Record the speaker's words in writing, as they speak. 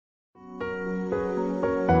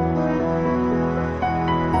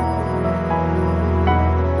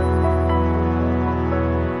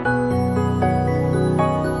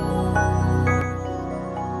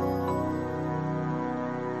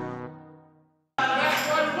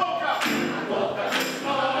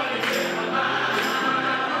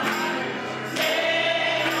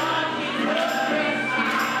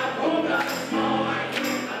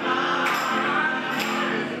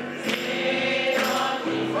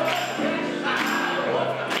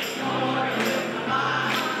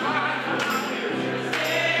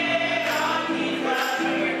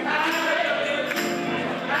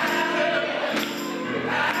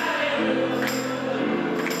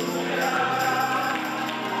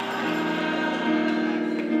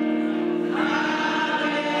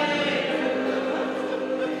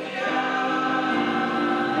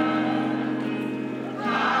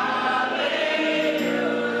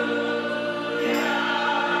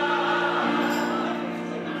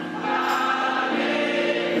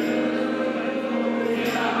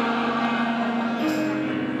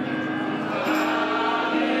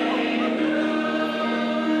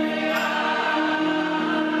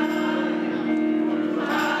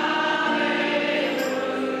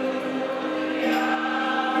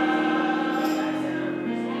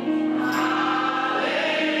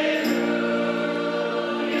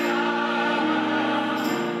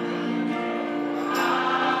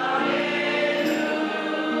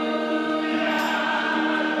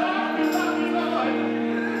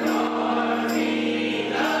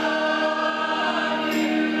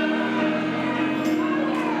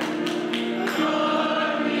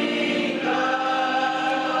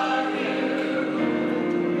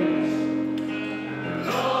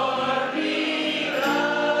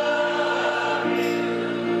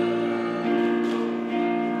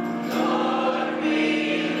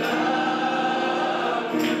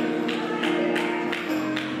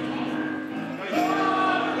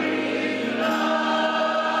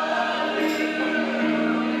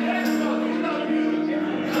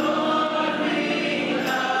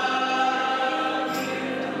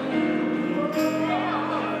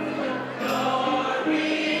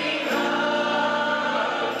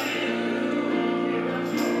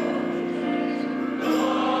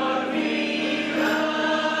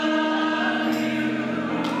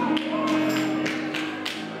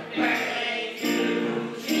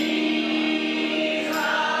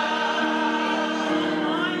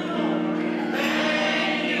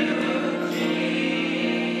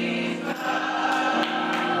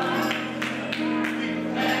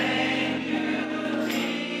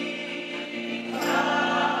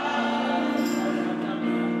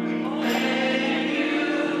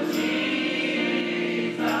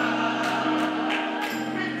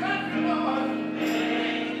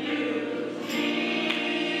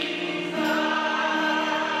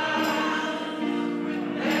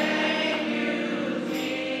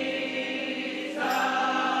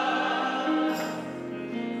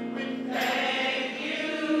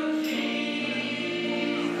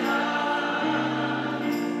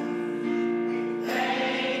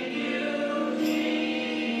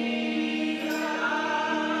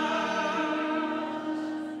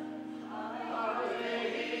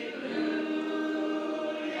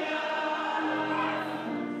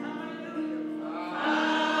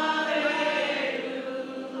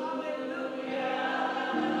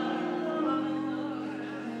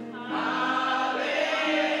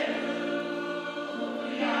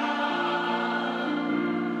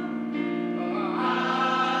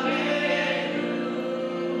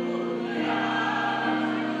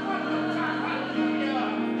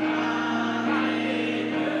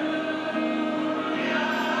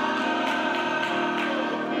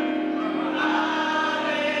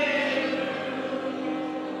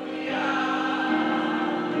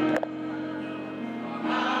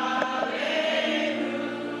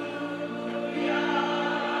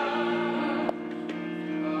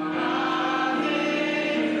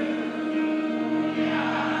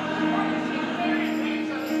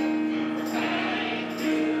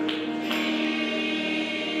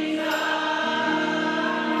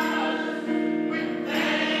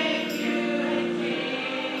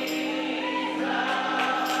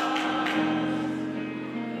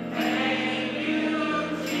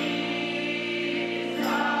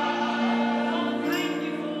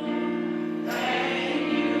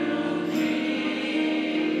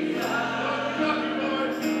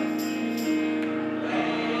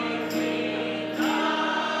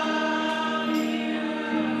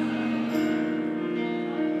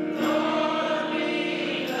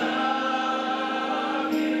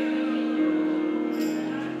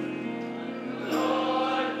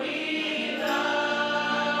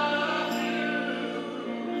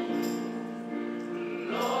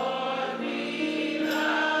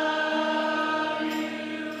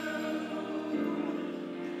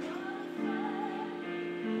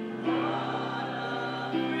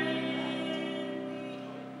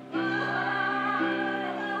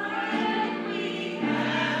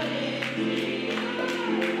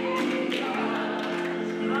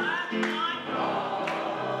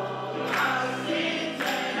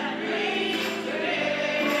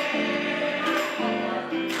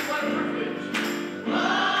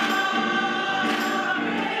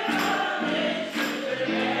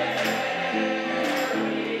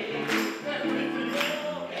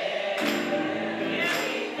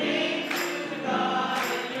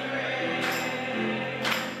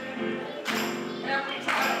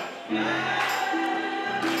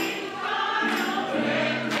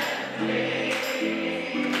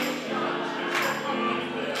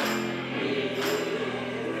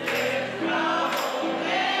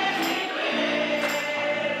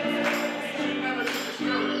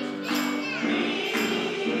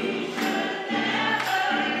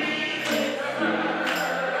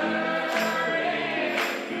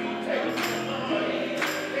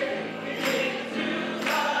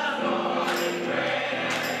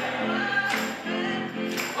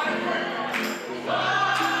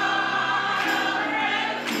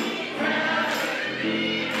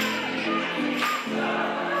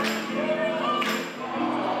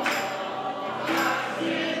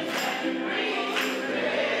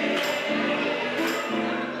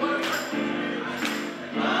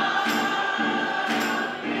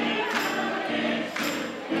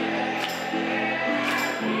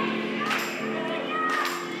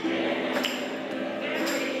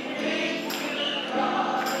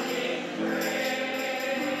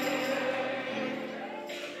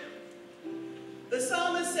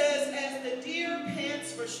says, as the deer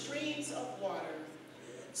pants for streams of water,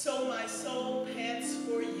 so my soul pants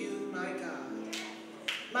for you, my God.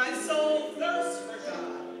 My soul thirsts for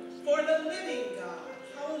God, for the living God.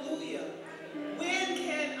 Hallelujah. When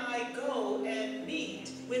can I go and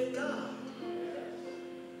meet with God?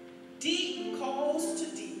 Deep calls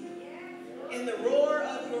to deep. In the roar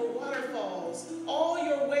of your waterfalls, all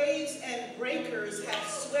your waves and breakers have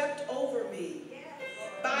swept over me.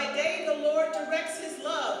 By day the Lord directs his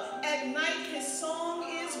love. At night his song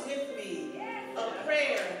is with me, a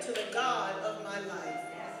prayer to the God of my life.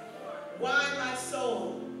 Why, my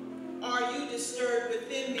soul, are you disturbed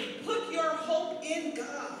within me? Put your hope in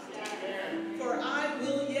God, for I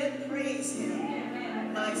will yet praise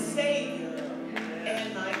him, my Savior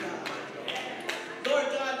and my God. Lord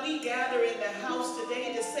God, we gather in the house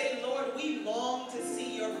today to say, Lord, we long to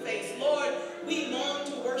see your face. Lord, we long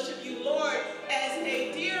to worship you. Lord, as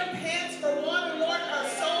a deer pants for water, Lord, our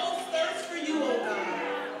souls thirst for you, oh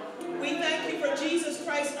God. We thank you for Jesus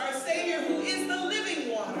Christ, our Savior, who is the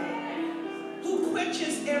living water, who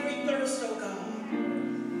quenches every thirst, oh God.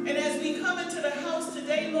 And as we come into the house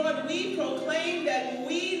today, Lord, we proclaim that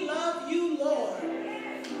we love you, Lord,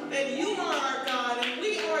 that you are our God and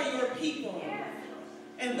we are your people.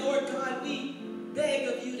 And Lord God, we beg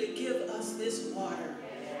of you to give us this water.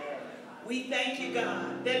 We thank you,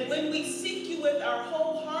 God, that when we seek you with our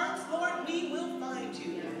whole hearts, Lord, we will find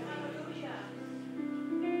you.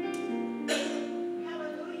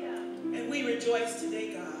 Hallelujah. And we rejoice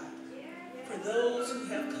today, God, for those who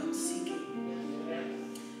have come seeking.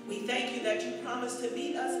 We thank you that you promised to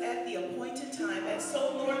meet us at the appointed time. And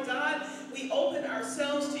so, Lord God, we open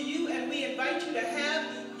ourselves to you and we invite you to have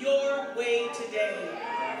your way today.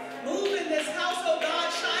 Move in this house, oh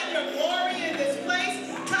God. Shine your glory in this place.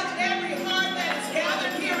 Touch every heart that is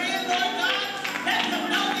gathered herein, Lord God. Let them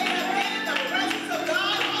know they have been in the presence of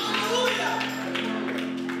God. Hallelujah.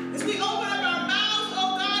 As we open up our mouths,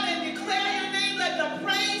 oh God, and declare your name, let the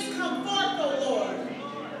praise come forth, oh Lord.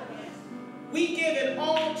 We give it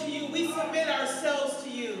all to you. We submit ourselves to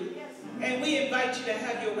you. And we invite you to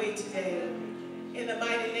have your way today. In the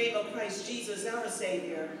mighty name of Christ Jesus, our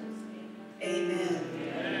Savior. Amen.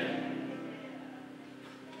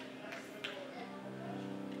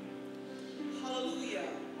 Hallelujah.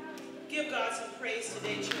 Give God some praise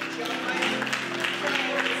today, church. Y'all might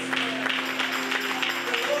cry this morning.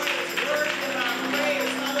 The Lord is worthy of our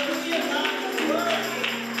praise. Hallelujah. God is worthy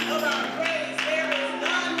of our praise. There is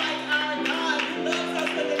none like our God who loves us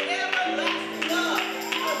with an everlasting love.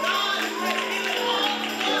 A God who has given all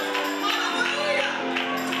to us. Hallelujah.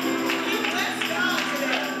 We bless God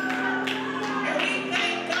today. And we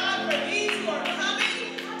thank God for these who are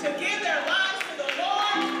coming to give their lives to the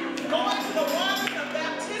Lord, going to the waters of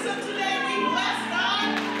baptism today. We bless God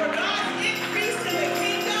for God's increase to the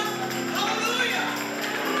kingdom. Hallelujah.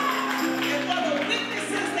 And for the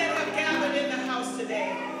witnesses that have gathered in the house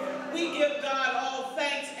today. We give God all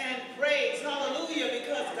thanks and praise. Hallelujah.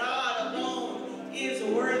 Because God alone is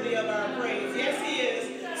worthy of our praise. Yes, he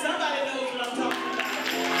is. Somebody knows what I'm talking about.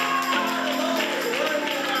 God alone is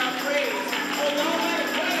worthy of our praise. Oh, Lord, let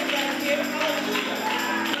us praise that here. Hallelujah.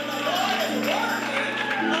 And the Lord is worthy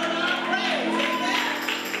of our praise. Amen.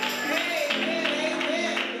 Amen.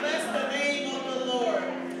 Amen. Bless the name of the Lord.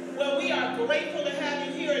 Well, we are grateful to have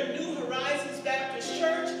you here at New Horizons Baptist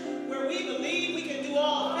Church, where we believe we can do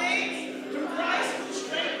all things through Christ who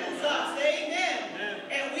strengthens us. Amen.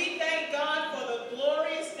 And we thank God for the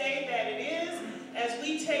glorious day that it is as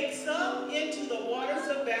we take some into the waters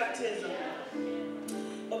of baptism.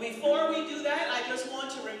 But before we do that, I just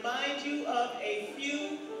want to remind you of a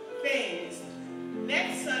few things.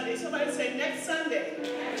 Next Sunday, somebody say next Sunday,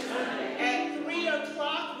 at 3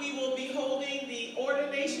 o'clock, we will be holding the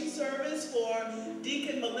ordination service for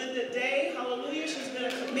Deacon Melinda Day. Hallelujah. She's been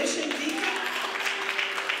a commissioned deacon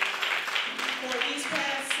for these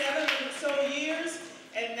past 7 or so years.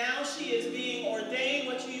 And now she is being ordained,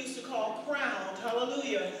 what you used to call crowned,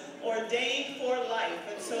 hallelujah, ordained for life.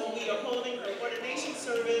 And so we are holding her ordination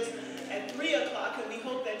service at 3 o'clock, and we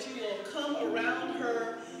hope that you will come around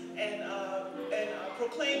her and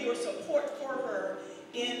proclaim your support for her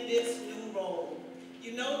in this new role.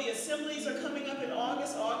 You know the assemblies are coming up in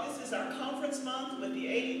August. August is our conference month with the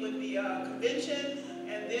convention,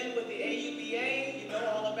 and then with the AUBA. You know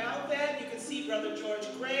all about that. You can see Brother George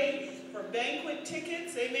Gray for banquet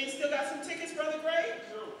tickets. Amen. Still got some tickets, Brother Gray?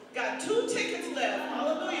 Got 2 tickets left.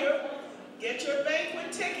 Hallelujah. Get your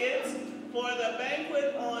banquet tickets for the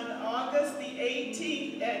banquet on August the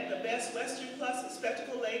 18th at the Best Western Plus at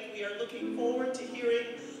Spectacle Lake. We are looking forward to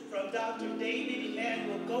hearing from Dr. David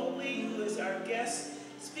Emmanuel Goldley, who is our guest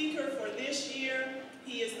speaker for this year.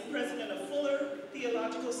 He is the president of Fuller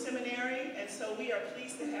Theological Seminary, and so we are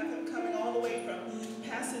pleased to have him coming all the way from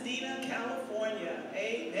Pasadena, California.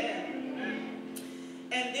 Amen.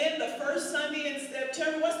 And then the first Sunday in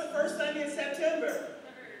September, what's the first Sunday in September?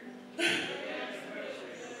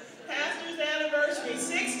 Pastor's anniversary,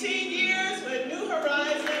 16 years with New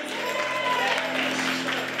Horizons Baptist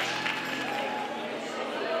Church.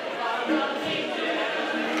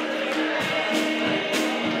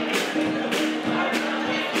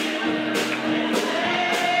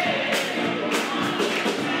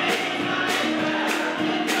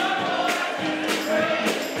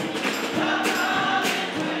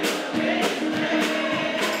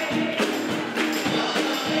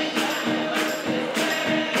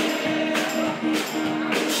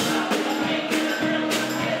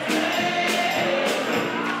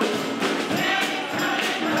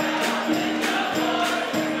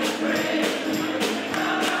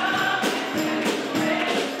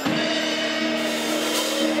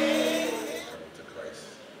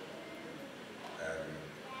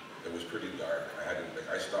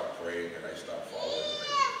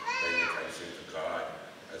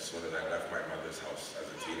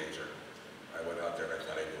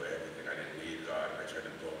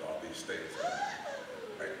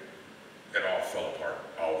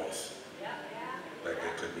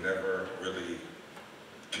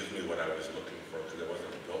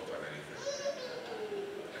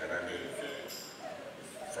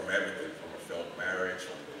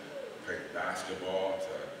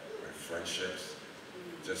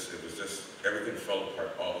 Everything fell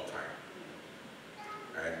apart all the time.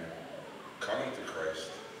 And coming to Christ,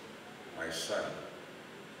 my son,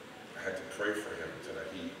 I had to pray for him so that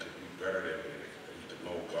he could be better than me, that he could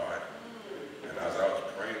know God. And as I was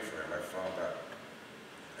praying for him, I found that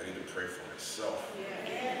I need to pray for myself so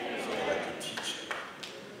that I could teach him,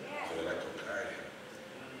 so that I could guide him.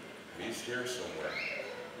 And he's here somewhere.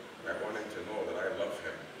 And I want him to know that I love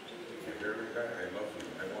him. You hear me, guy? I love you.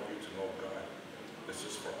 I want you to know God. This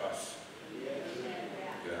is for us. Yeah,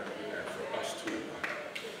 and for us too.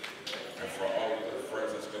 And for all of the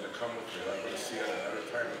friends that's going to come with me, I'm going to see at another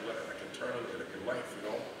time, like eternally, like in life, you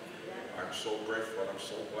know. I'm so grateful and I'm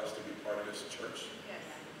so blessed to be part of this church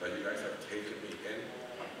that you guys have taken me in.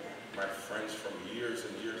 My friends from years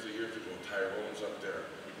and years and years ago, Tyrone's up there.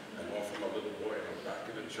 I know from a little boy, and I'm back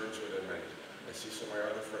in the church with him, and I see some of my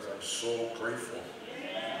other friends. I'm so grateful.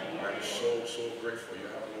 I'm so, so grateful. You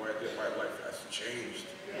have no idea, my life has changed.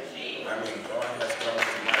 I mean, God has come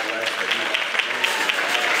into my life that He has changed.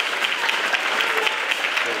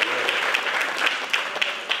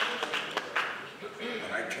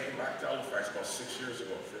 When I came back to Halifax about 6 years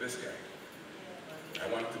ago for this guy, I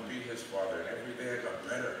wanted to be his father, and every day I got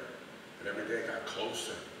better, and every day I got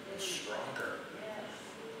closer and stronger.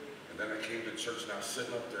 And then I came to church, and I was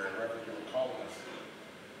sitting up there, and Reverend, you were calling us.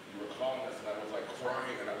 You were calling us, and I was like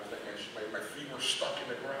crying, and I was like, my feet were stuck in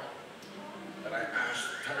the ground. And I asked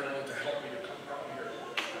Tyrone to help me to come down here.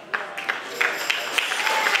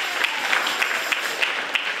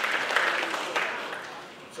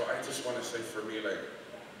 So I just want to say for me, like,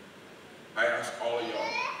 I ask all of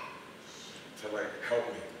y'all to like help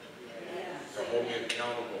me, to hold me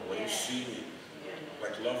accountable when you see me.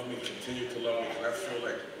 Like, love me, continue to love me, because I feel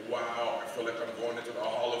like, wow, I feel like I'm going into the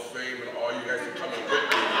Hall of Fame, and all you guys are coming with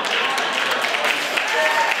me.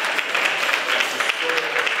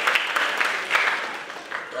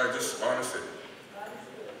 I just, honestly,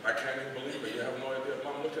 I can't even believe it. You have no idea.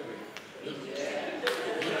 Mom, look at me. And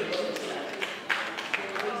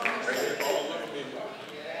they all love me, Mom.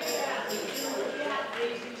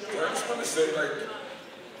 So I just want to say, like,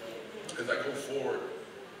 as I go forward,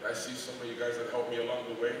 I see some of you guys that helped me along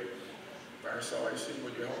the way. That's how I see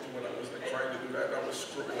when you helped me when I was like trying to do that. I was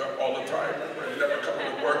screwing up all the time. I never coming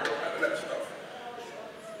to work, none of that stuff.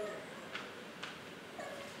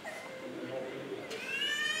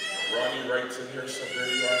 Ronnie writes in here, so there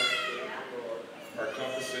you are. Our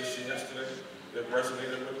conversation yesterday that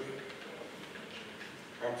resonated with me.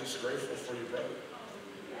 I'm just grateful for you, brother.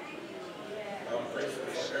 I'm grateful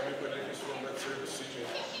for everybody in this room that's here to see me.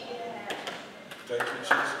 Thank you,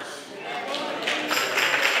 Jesus.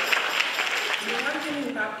 I'm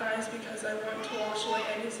getting baptized because I want to wash away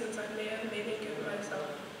any sins I may have made and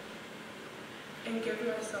give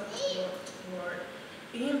myself to the Lord.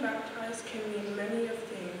 Being baptized can mean many of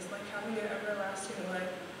things, like having an everlasting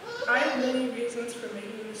life. I have many reasons for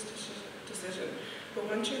making this decision, but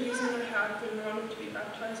one true reason I have been wanting to be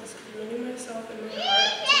baptized is committing myself and my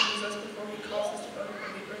heart to Jesus before He calls us to go to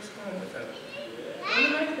believers home with Him. One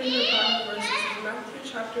of my favorite Bible verses is Matthew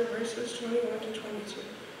chapter verses 21 to 22.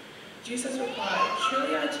 Jesus replied,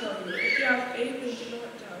 "Truly I tell you, if you have faith and do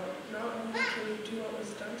not doubt, not only can you do what was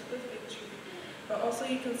done to the fig tree, but also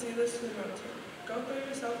you can say this to the mountain, go throw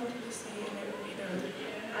yourself into the sea, and it will be done."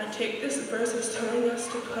 I take this verse as telling us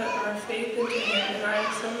to put our faith into Him, and I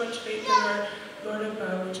have so much faith in our Lord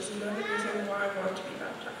above, which is another reason why I want to be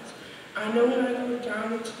baptized. I know when I go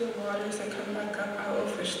down into the waters and come back up, I will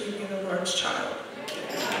officially be the Lord's child.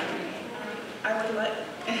 I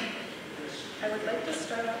would like to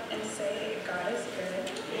start off and say God is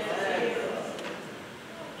good.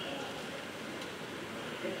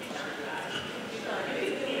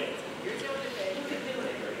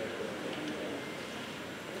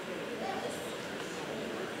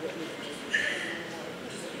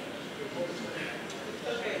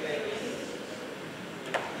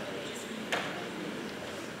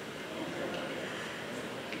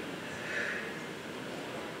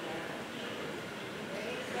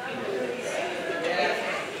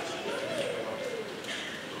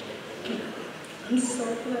 I'm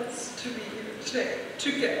so blessed to be here today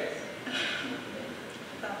to get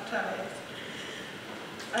baptized.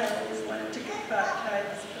 I always wanted to get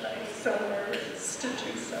baptized, but I was so nervous to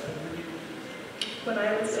do so. When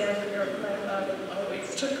I was younger, my mom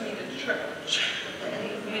always took me to church,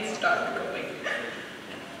 and we stopped going.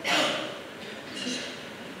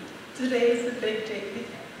 Today is the big day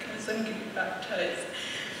because I'm getting baptized,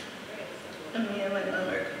 and me and my mom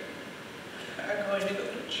are going to go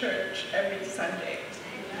to church every Sunday.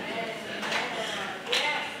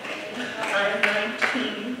 I'm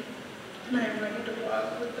 19 and I'm ready to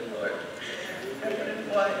walk with the Lord. I wouldn't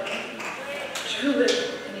want to live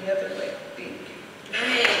any other way. Thank you.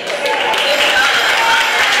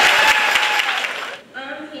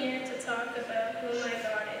 I'm here to talk about who my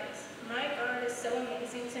God is. My God is so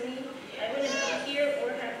amazing to me. I wouldn't be here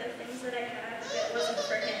or have the things that I have if it wasn't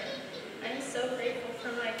for Him. I'm so grateful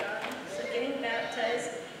for my God. So getting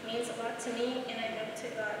baptized means a lot to me, and I know to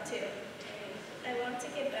God too. I want to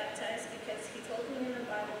get baptized because He told me in the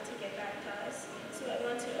Bible to get baptized. So I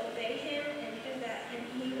want to obey Him and do that, and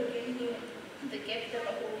He will give me the gift of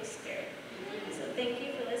the Holy Spirit. So thank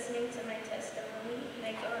you for listening to my testimony.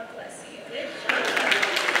 May God bless you.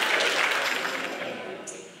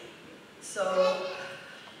 So,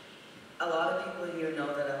 a lot of people here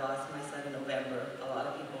know that I lost my son in November. A lot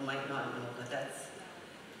of people might not know, but that's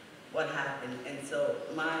what happened. And so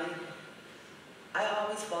I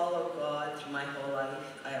always followed God through my whole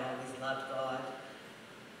life. I always loved God.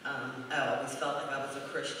 I always felt like I was a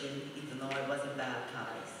Christian, even though I wasn't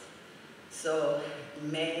baptized. So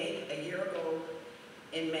a year ago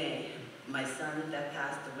in May, my son that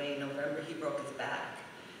passed away in November, he broke his back.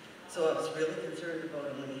 So I was really concerned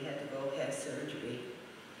about him when he had to go have surgery.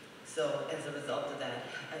 So as a result of that,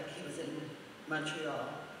 he was in Montreal,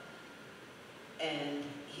 and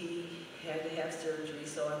he had to have surgery,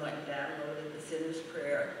 so I went and downloaded the Sinner's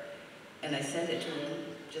Prayer, and I sent it to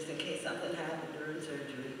him just in case something happened during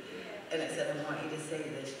surgery. And I said, I want you to say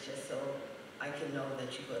this just so I can know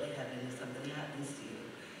that you go to heaven if something happens to you.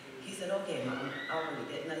 He said, okay, Mom, I'll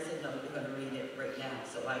read it. And I said, no, you're going to read it right now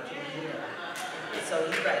so I can hear it. So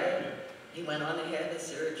he read it. He went on to have his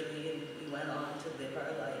surgery, and we went on to live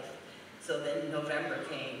our life. So then November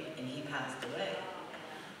came, and he passed away.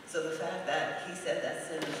 So the fact that he said that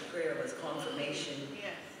Sinner's Prayer was confirmation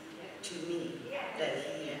to me that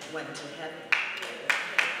he went to heaven.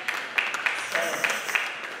 So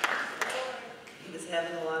he was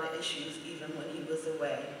having a lot of issues even when he was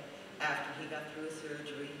away after he got through his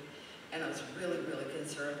surgery, and I was really, really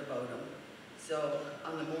concerned about him. So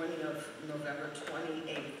on the morning of November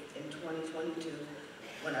 28th in 2022,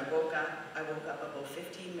 when I woke up about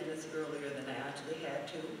 15 minutes earlier than I actually had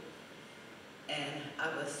to. And I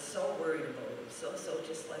was so worried about him, so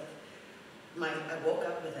just like, I woke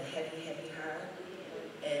up with a heavy, heavy heart,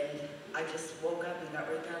 and I just woke up and got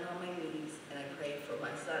right down on my knees, and I prayed for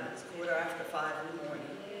my son. It was 5:15 in the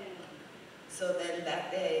morning. So then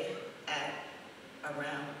that day, at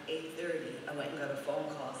around 8:30, I went and got a phone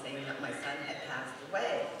call saying that my son had passed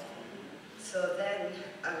away. So then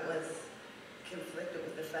I was conflicted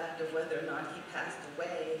with the fact of whether or not he passed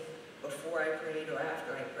away before I prayed or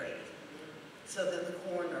after I prayed. So then the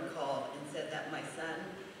coroner called and said that my son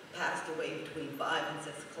passed away between 5 and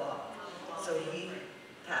 6 o'clock. So he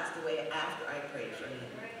passed away after I prayed for him.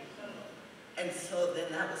 And so then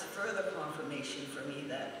that was further confirmation for me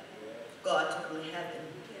that God took him to heaven,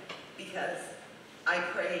 because I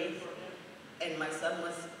prayed, and my son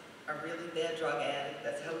was a really bad drug addict.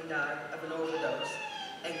 That's how he died, of an overdose.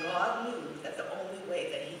 And God knew that the only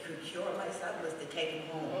way that He could cure my son was to take him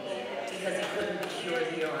home, because he couldn't be cured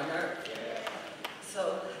here on earth.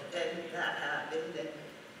 So then that happened, and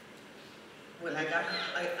when I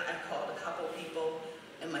called a couple people,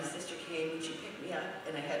 and my sister came and she picked me up,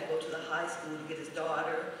 and I had to go to the high school to get his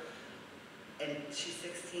daughter, and she's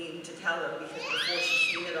 16, to tell her, because before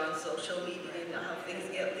she's seen it on social media, you know how things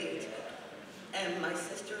get leaked. And my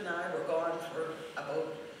sister and I were gone for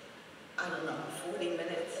about, I don't know, 40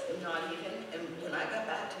 minutes, not even. And when I got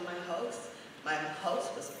back to my house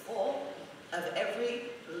was full of every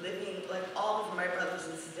living, like all of my brothers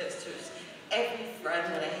and sisters, every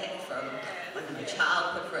friend that I had from, like my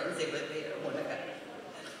childhood friends, they were there when I got back.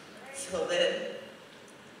 So then,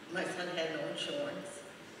 my son had no insurance,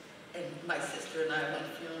 and my sister and I went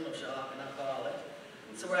funeral shopping up all it.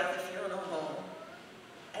 So we're at the funeral home,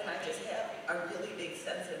 and I just have a really big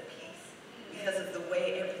sense of peace because of the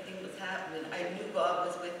way everything was happening. I knew God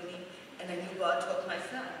was with me, and I knew God took my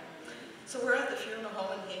son. So we're at the funeral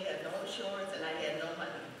home, and he had no insurance, and I had no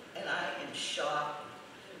money. And I am shocked.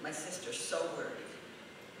 My sister's so worried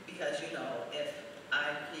because, you know, if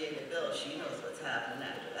I create a bill, she knows what's happening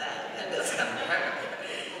after that. That bill's coming to her.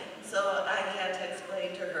 So I had to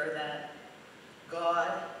explain to her that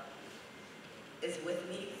God is with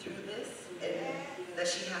me through this, and that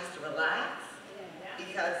she has to relax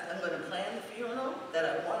because I'm going to plan the funeral that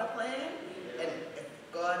I want to plan, and if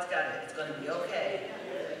God's got it, it's going to be okay.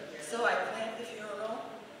 So I planned the funeral,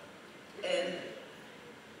 and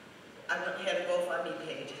I had a GoFundMe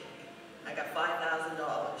page. I got $5,000.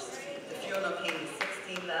 The funeral paid me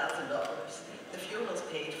 $16,000. The funeral's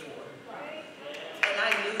paid for. And I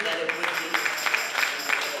knew that it would be.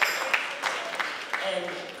 And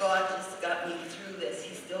God just got me through this.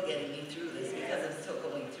 He's still getting me through this because I'm still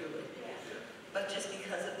going through it. But just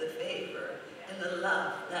because of the favor and the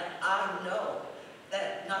love that I know,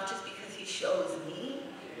 that not just because he shows me,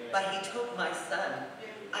 but he took my son.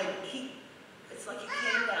 It's like he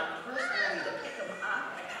came down personally to pick him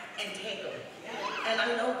up and take him. And I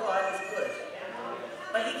know God is good.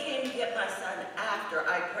 But he came to get my son after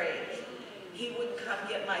I prayed. He wouldn't come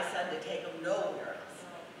get my son to take him nowhere else.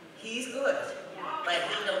 He's good, but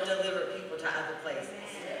he don't deliver people to other places.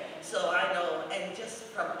 So I know, and just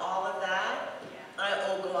from all of that, I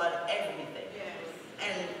owe God everything.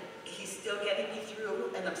 And he's still getting me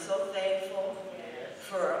through, and I'm so thankful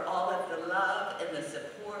for all of the love and the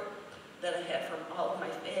support that I have from all of my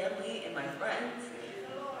family and my friends.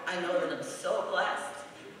 I know that I'm so blessed,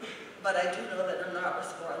 but I do know that I'm not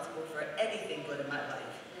responsible for anything good in my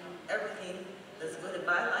life. Everything that's good in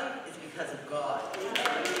my life is because of God. And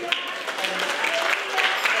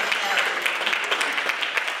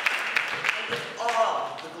I give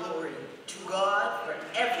all the glory to God for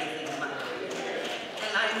everything in my life.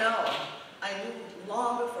 And I knew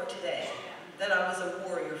long before today that I was a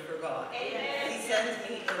warrior for God. He sends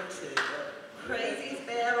me into the craziest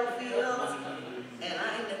battlefields, and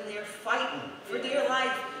I'm in there fighting for dear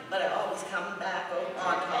life, but I always come back on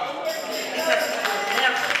top. Because he will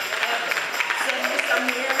never, ever send me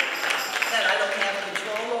somewhere that I don't have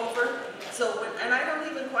control over. So, and I don't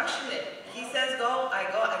even question it. He says go, I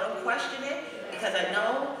go. I don't question it because I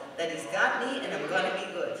know that he's got me and I'm going to be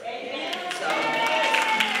good. So,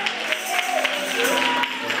 thank you.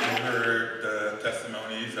 We heard the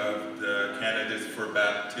testimonies of the candidates for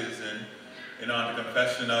baptism. And on the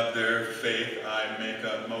confession of their faith, I make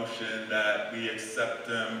a motion that we accept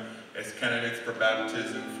them as candidates for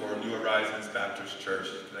baptism for New Horizons Baptist Church.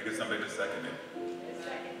 Can I get somebody to second it?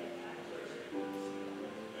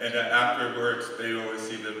 And then afterwards, they will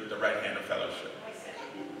receive the right hand of fellowship.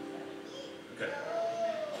 Okay.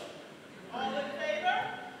 All in favor?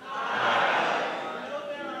 Aye. No,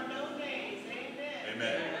 there are no nays. Amen.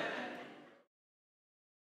 Amen.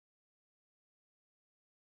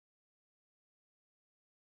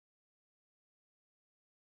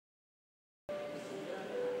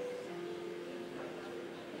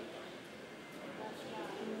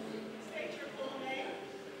 State your full name.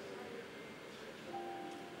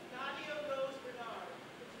 Nadia Rose Bernard.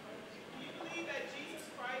 Do you believe that Jesus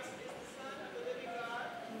Christ is the Son of the living God?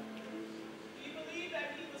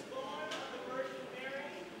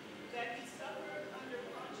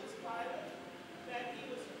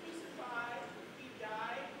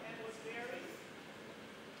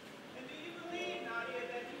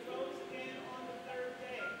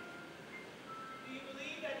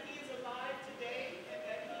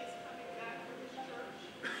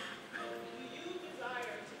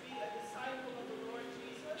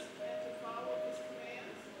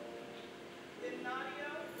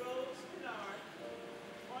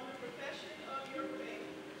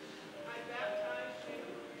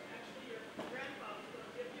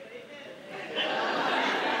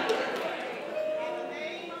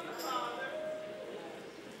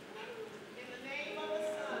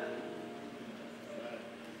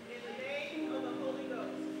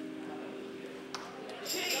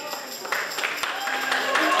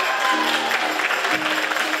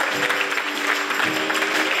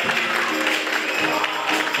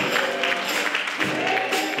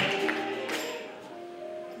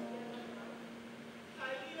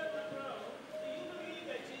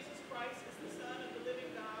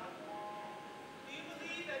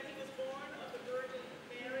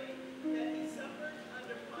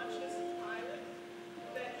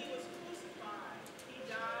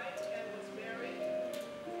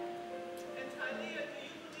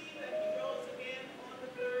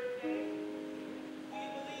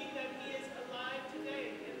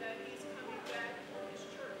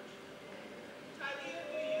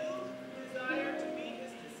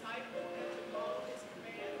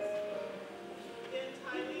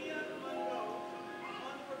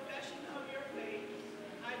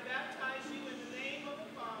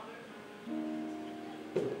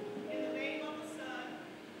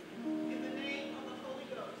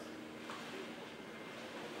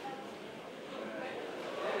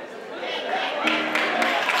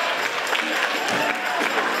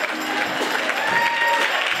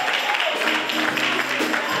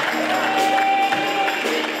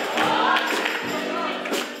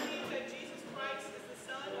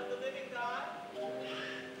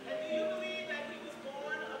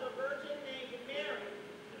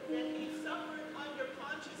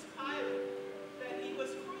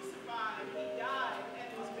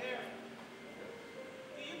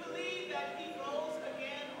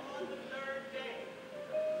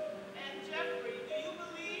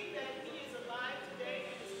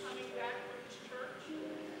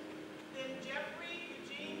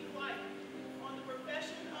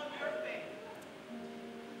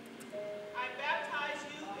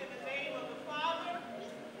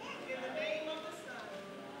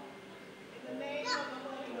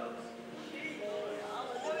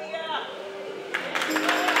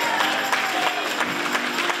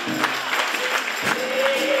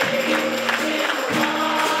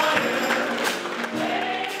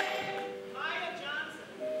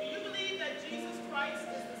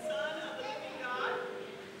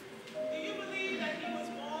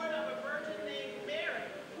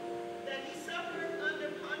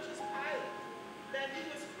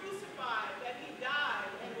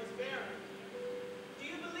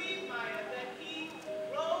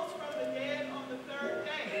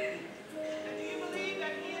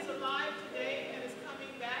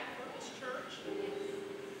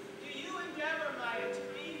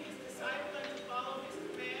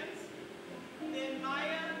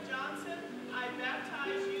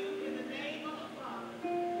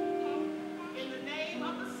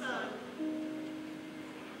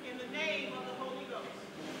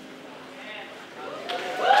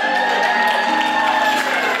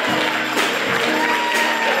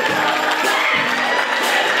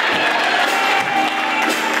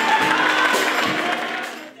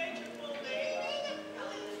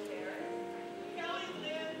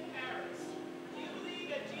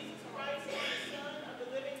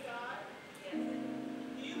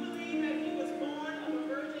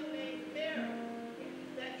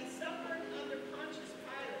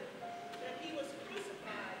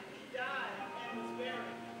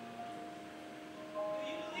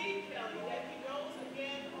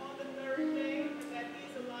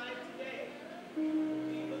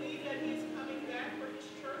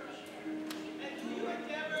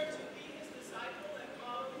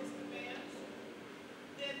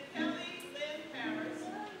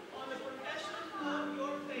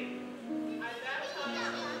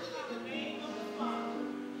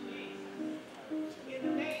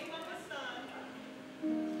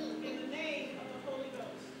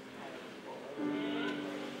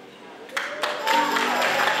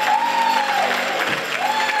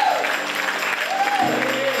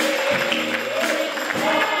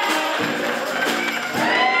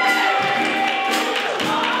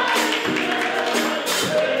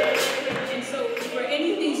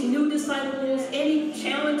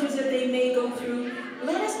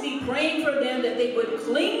 be praying for them that they would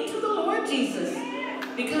cling to the Lord Jesus,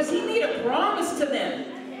 because he made a promise to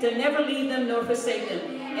them to never leave them nor forsake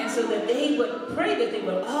them. And so that they would pray that they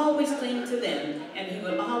would always cling to them and he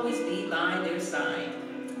would always be by their side.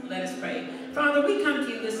 Let us pray. Father, we come to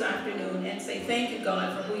you this afternoon and say thank you,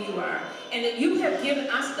 God, for who you are, and that you have given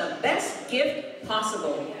us the best gift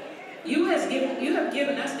possible. You have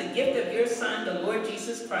given us the gift of your Son, the Lord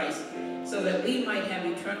Jesus Christ, so that we might have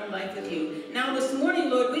eternal life with you. Now this morning,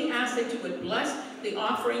 Lord, we ask that you would bless the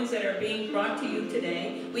offerings that are being brought to you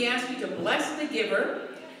today. We ask you to bless the giver.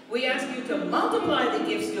 We ask you to multiply the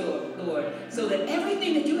gifts, Lord, so that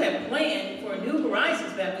everything that you have planned for New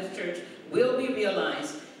Horizons Baptist Church will be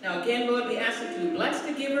realized. Now again, Lord, we ask that you bless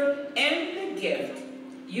the giver and the gift.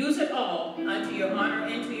 Use it all unto your honor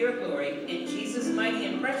and to your glory. In Jesus' mighty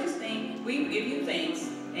and precious name, we give you thanks.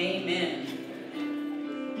 Amen.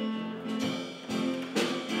 Thank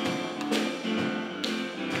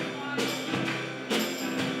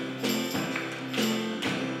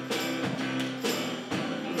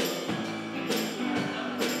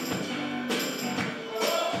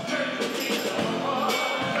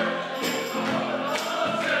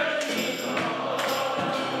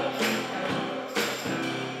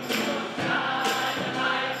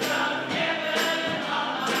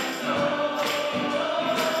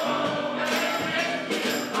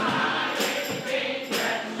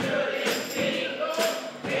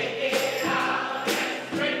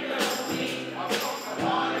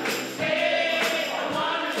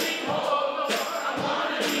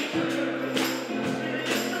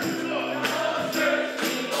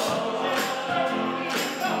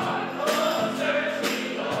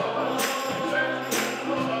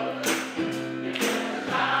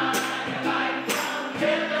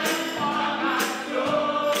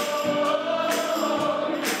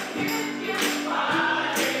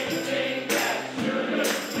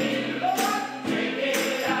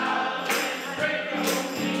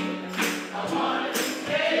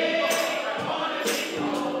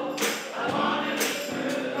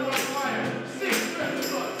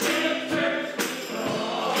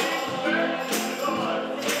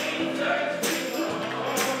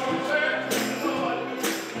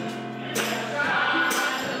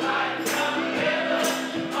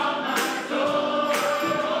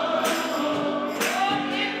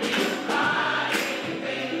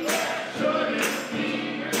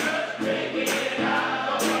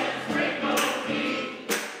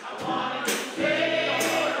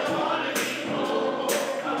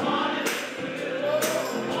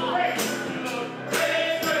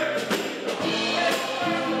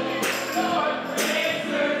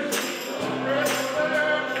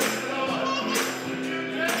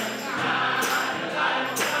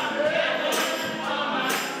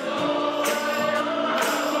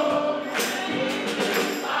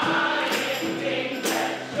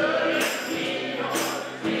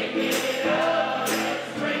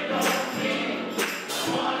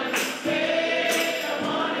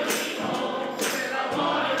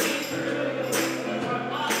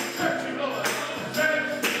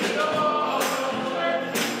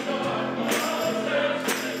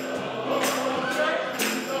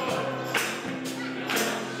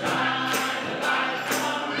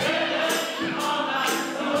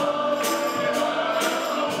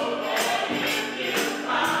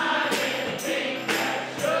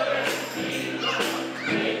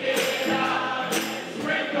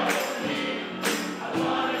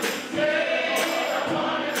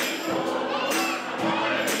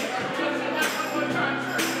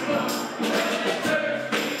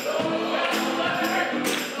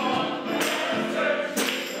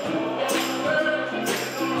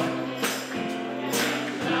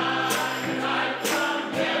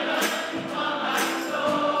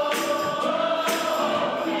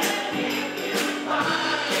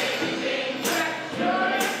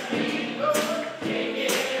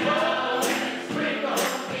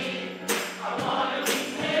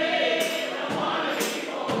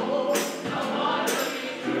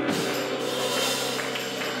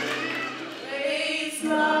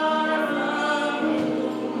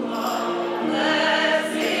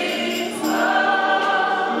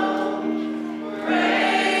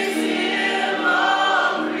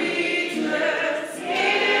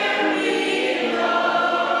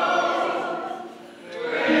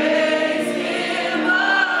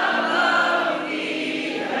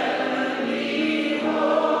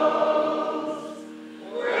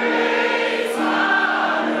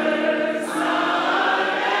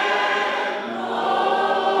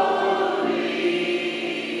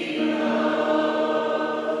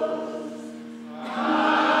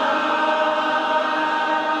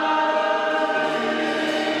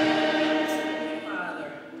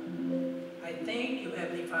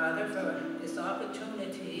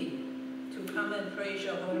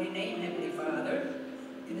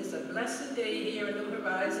New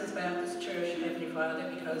Horizons Baptist Church, Heavenly Father,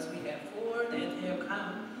 because we have four that have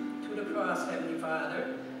come to the cross, Heavenly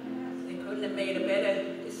Father. They couldn't have made a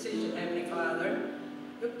better decision, Heavenly Father.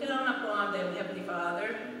 Look down upon them, Heavenly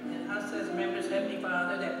Father, and us as members, Heavenly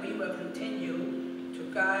Father, that we will continue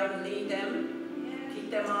to guide and lead them,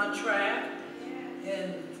 keep them on track,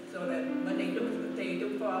 and so that when they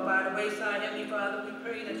do fall by the wayside, Heavenly Father, we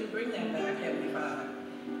pray that you bring them back, Heavenly Father.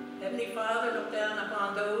 Heavenly Father, look down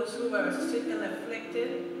upon those who are sick and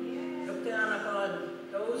afflicted. Look down upon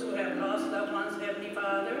those who have lost loved ones, Heavenly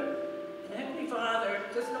Father. And Heavenly Father,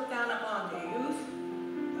 just look down upon the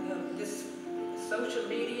youth, this social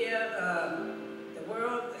media, the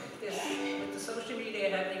world, with the social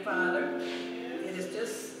media, Heavenly Father. It is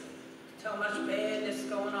just so much badness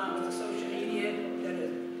going on with the social media that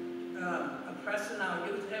is oppressing our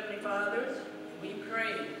youth, Heavenly Father. We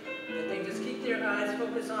pray that they just keep their eyes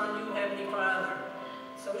focused on you, Heavenly Father.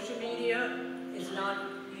 Social media is not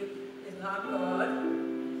God.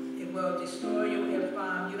 It will destroy you if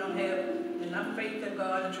you don't have enough faith in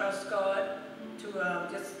God and trust God to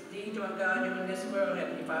just lead you and guide you in this world,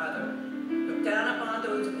 Heavenly Father. Look down upon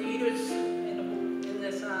those leaders in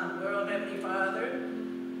this world, Heavenly Father.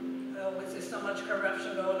 With there's so much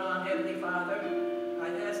corruption going on, Heavenly Father. I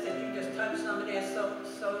ask that you just touch some of their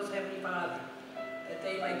souls, Heavenly Father, that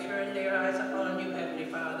they may turn their eyes upon you, Heavenly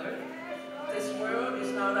Father. This world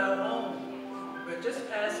is not our home. We're just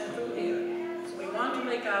passing through here. So we want to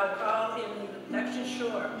make our call in election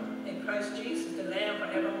sure in Christ Jesus, the Lamb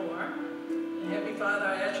forevermore. And Heavenly Father,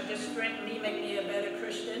 I ask you to strengthen me, make me a better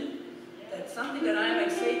Christian, that something that I may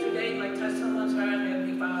say today might touch someone's heart,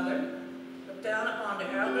 Heavenly Father. Look down upon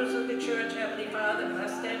the elders of the church, Heavenly Father,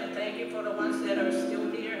 bless them, and thank you for the ones that are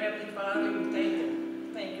still here, Heavenly Father. We thank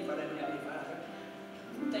you. Thank you for them, Heavenly Father.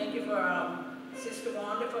 Thank you for our Sister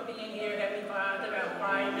Rhonda for being here, Heavenly Father, our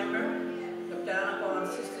choir member. Look down upon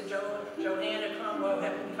Sister Johanna Cromwell,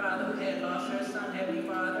 Heavenly Father, who had lost her son, Heavenly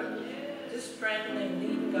Father. Just strengthen and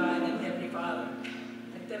lead and guide them, Heavenly Father.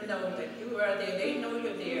 Let them know that you are there. They know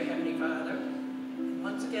you're there, Heavenly Father. And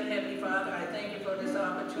once again, Heavenly Father, I thank you for this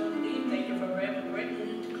opportunity. Thank you for Reverend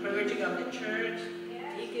Britton, the clergy of the church,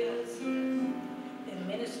 deacons, and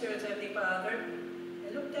ministers, Heavenly Father.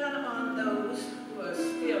 And look down upon those who are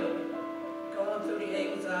still going through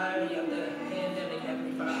the anxiety of the pandemic,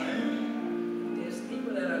 Heavenly Father. There's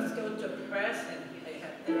people that are still depressed and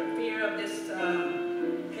they're in fear of this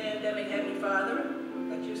pandemic, Heavenly Father.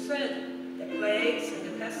 But you said the plagues and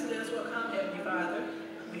the pestilence will come, Heavenly Father.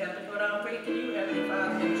 We have to put our faith in you, Heavenly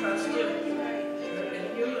Father, and trust you.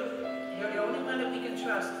 And you're the only one that we can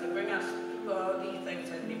trust to bring us through all these things,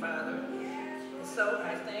 Heavenly Father. And so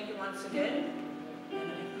I thank you once again.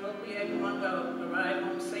 And I hope everyone will arrive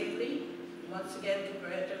home safely. Once again,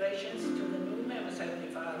 congratulations to the new members, Heavenly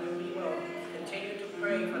Father. We will continue to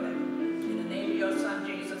pray for them. In the name of your Son,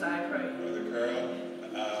 Jesus, I pray. Brother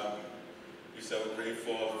Carl, we're so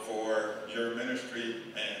grateful for your ministry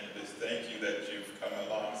and just thank you that you've come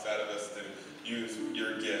alongside of us to use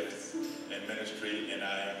your gifts in ministry. And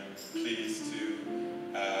I am pleased to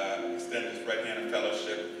extend this right hand of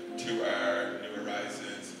fellowship to our New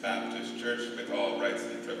Horizons Baptist Church with all rights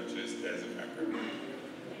and privileges as a member.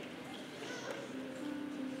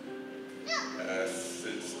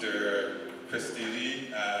 Sister Christy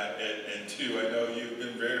Lee, and two, I know you've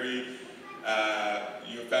been very,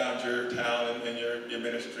 you found your talent in your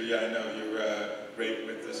ministry. I know you're great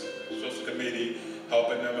with the social committee,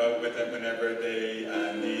 helping them out with it whenever they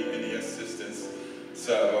need any assistance.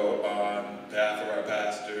 So on behalf of our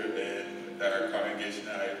pastor and our congregation,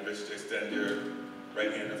 I wish to extend your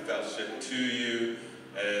right hand of fellowship to you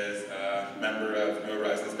as a member of New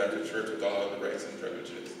Horizons Baptist Church with all of the rights and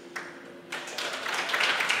privileges.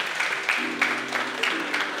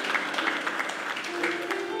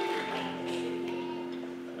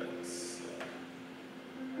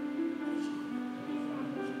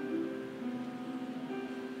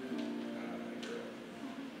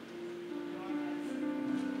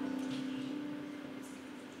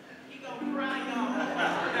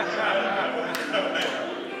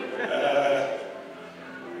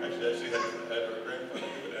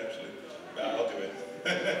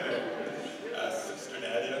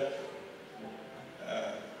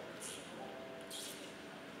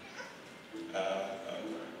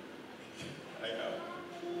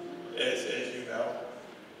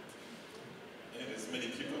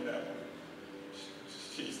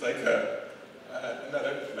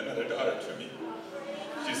 Another daughter to me.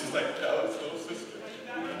 She's just like Ella's little sister.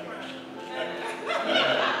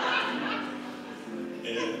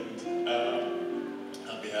 And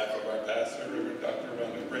on behalf of our pastor, Reverend Dr.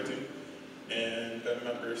 Rhonda, Britton, and the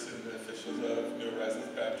members and the officials of New Horizons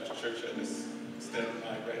Horizons Baptist Church, I just extend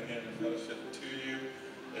my right hand of fellowship to you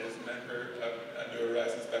as a member of New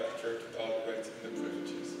Horizons Baptist Church with all the rights and the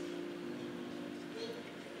privileges.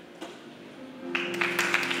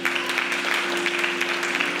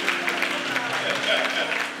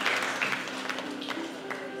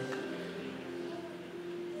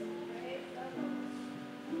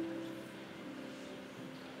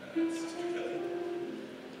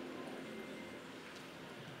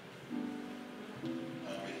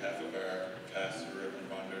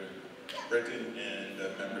 Britton and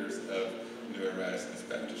members of New Horizons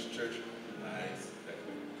Baptist Church, I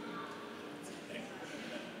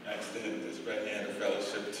extend this right hand of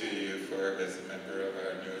fellowship to you for as a member of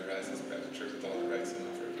our New Horizons Baptist Church with all the rights and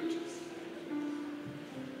the privileges.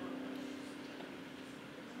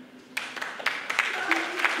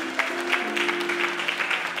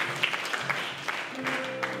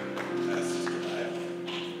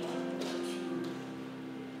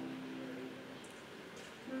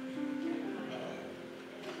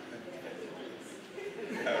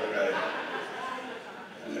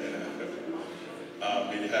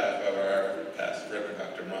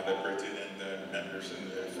 Rhonda, Britton, and the members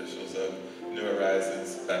and the officials of New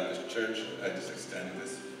Horizons Baptist Church, I just extend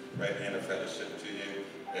this right hand of fellowship to you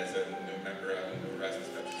as a new member of New Horizons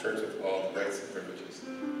Baptist Church with all the rights and privileges.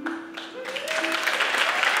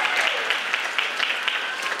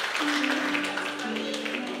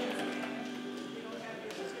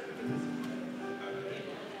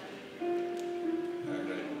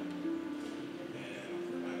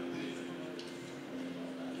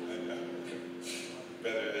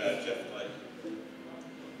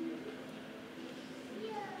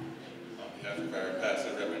 Of our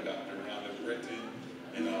pastor, Reverend Dr. Rhonda, Britton,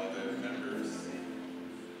 and all the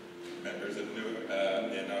members of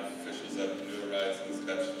and our officials of New Horizons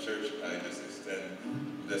Baptist Church, I just extend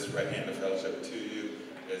this right hand of fellowship to you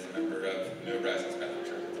as a member of New Horizons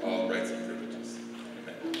Baptist Church with all rights and privileges.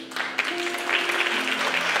 Amen.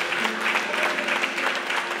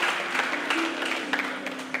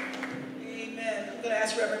 Amen. I'm going to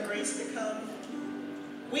ask Reverend Grace to come.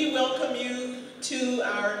 We welcome you to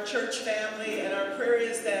our church family, and our prayer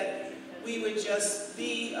is that we would just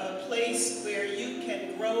be a place where you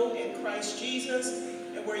can grow in Christ Jesus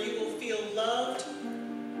and where you will feel loved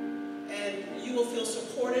and you will feel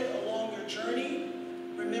supported along your journey,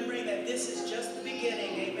 remembering that this is just the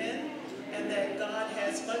beginning, amen, and that God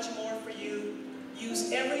has much more for you.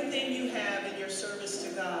 Use everything you have in your service to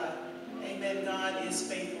God. Amen. God is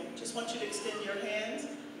faithful. Just want you to extend your hands,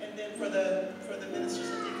 and then for the ministers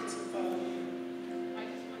and deacons to follow.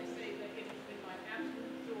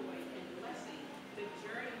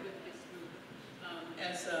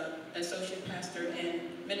 As an associate pastor and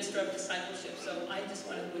minister of discipleship. So I just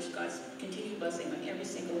want to wish God's continued blessing on every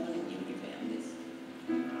single one of you and your families.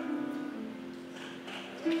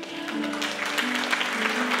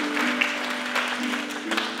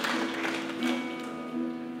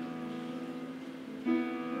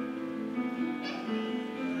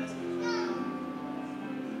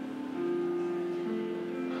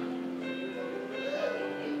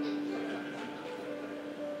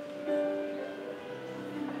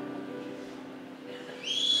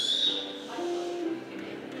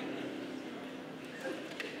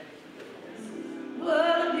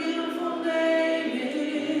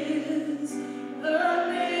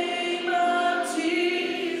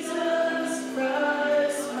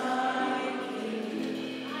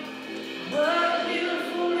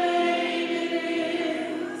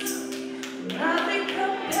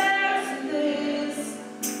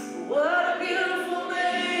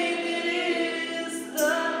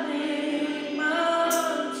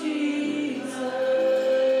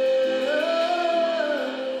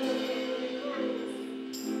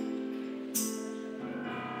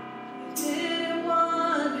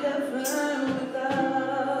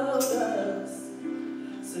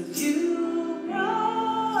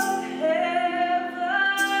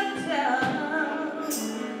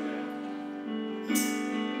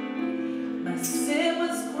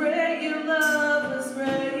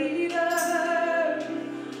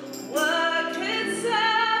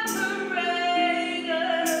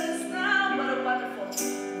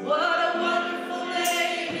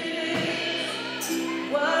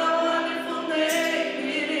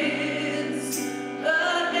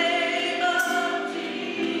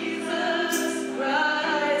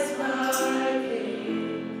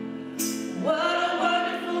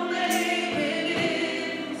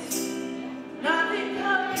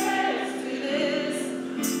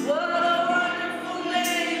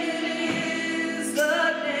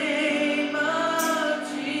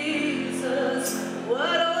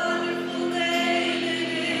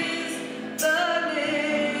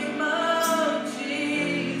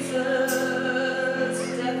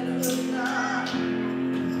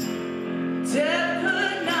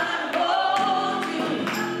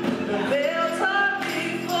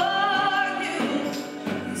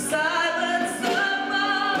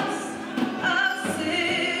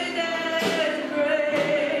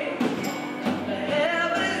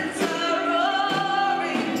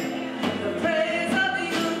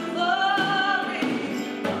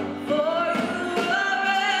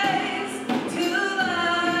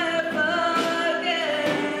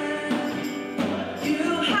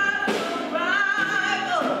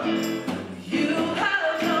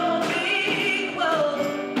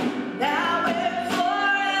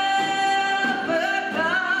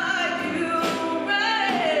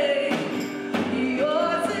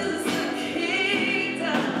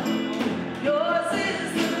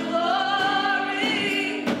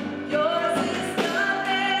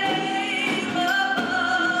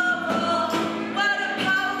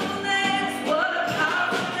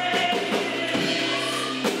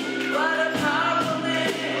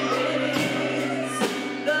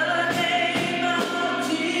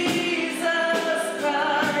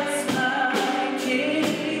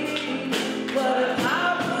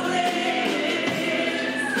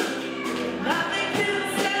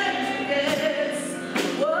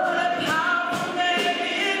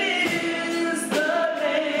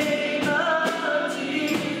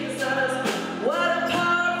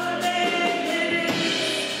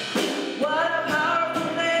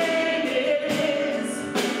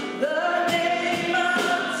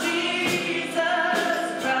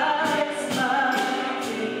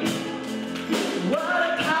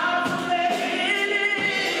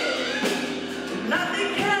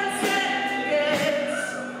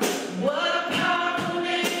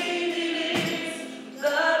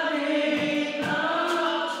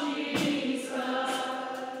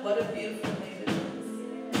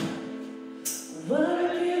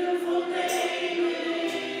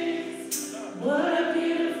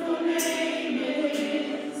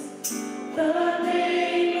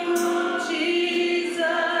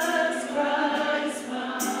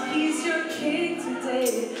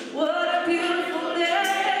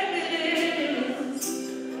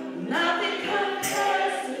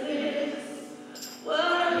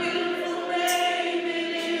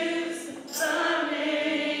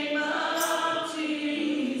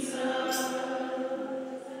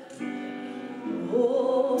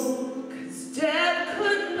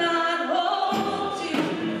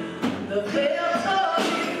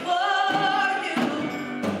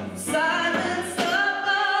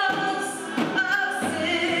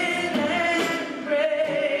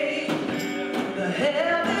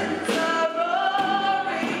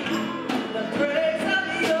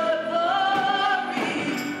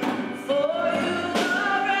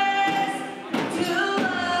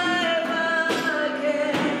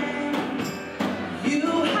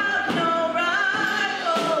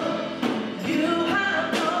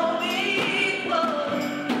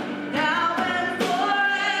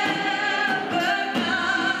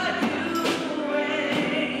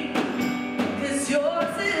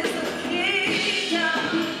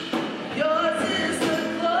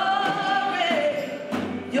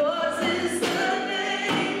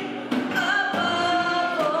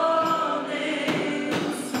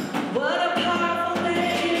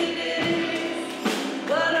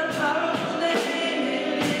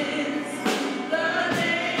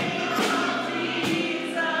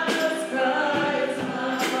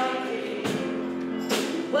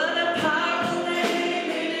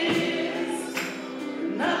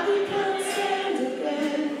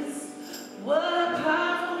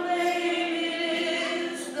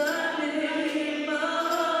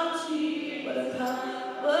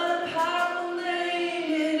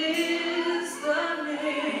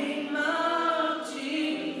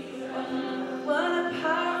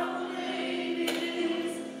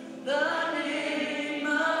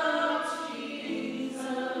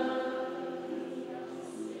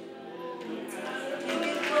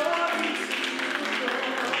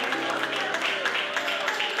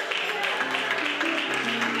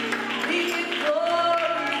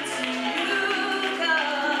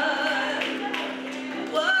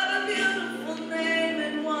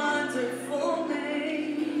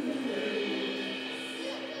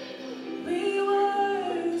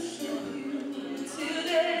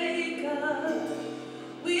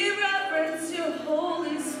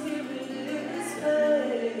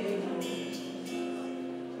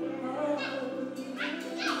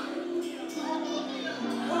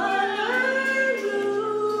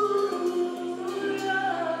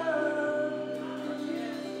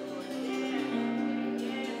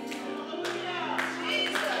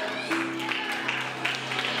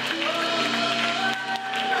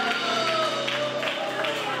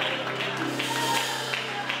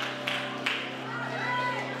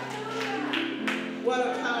 What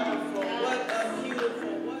a powerful, what a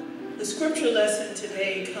beautiful, what. The scripture lesson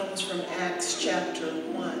today comes from Acts chapter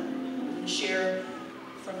 1. We share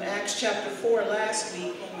from Acts chapter 4 last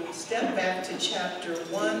week. When we step back to chapter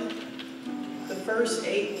 1, the first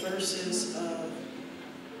 8 verses of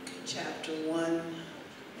chapter 1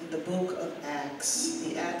 in the book of Acts,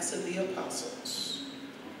 the Acts of the Apostles.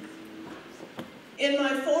 In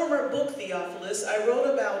my former book, Theophilus, I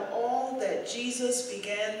wrote about all that Jesus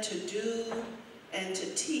began to do and to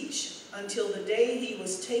teach until the day he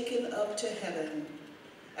was taken up to heaven,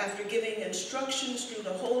 after giving instructions through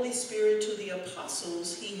the Holy Spirit to the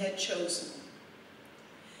apostles he had chosen.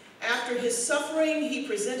 After his suffering, he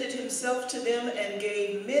presented himself to them and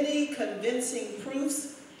gave many convincing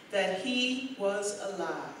proofs that he was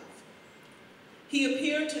alive. He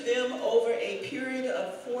appeared to them over a period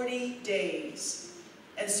of 40 days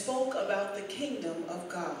and spoke about the kingdom of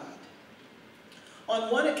God. On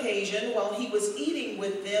one occasion, while he was eating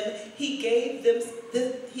with them, he gave them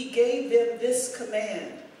this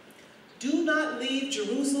command: "Do not leave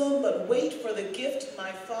Jerusalem, but wait for the gift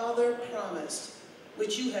my Father promised,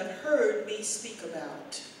 which you have heard me speak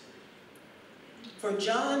about. For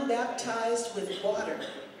John baptized with water,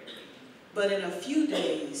 but in a few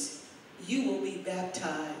days you will be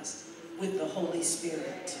baptized with the Holy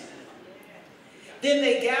Spirit." Then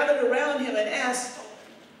they gathered around him and asked,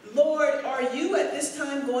 "Lord, are you at this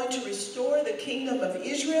time going to restore the kingdom of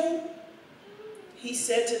Israel?" He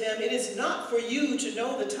said to them, "It is not for you to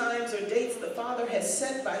know the times or dates the Father has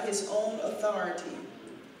set by his own authority,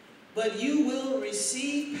 but you will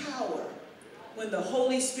receive power when the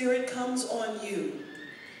Holy Spirit comes on you,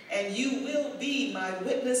 and you will be my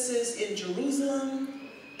witnesses in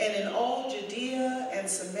Jerusalem and in all Judea and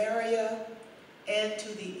Samaria and to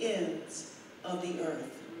the ends of the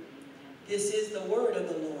earth." This is the word of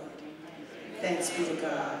the Lord. Thanks be to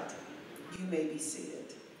God. You may be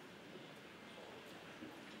seated.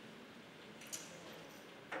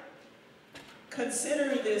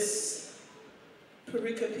 Consider this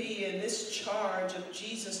pericope and this charge of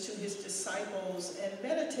Jesus to his disciples and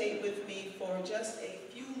meditate with me for just a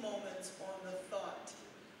few moments on the thought,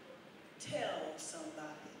 tell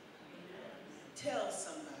somebody. Tell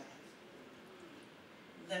somebody.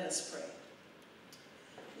 Let us pray.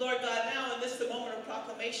 Lord God, now in this, the moment of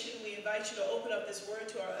proclamation, we invite you to open up this word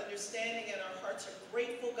to our understanding, and our hearts are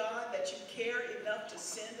grateful, God, that you care enough to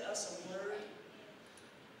send us a word.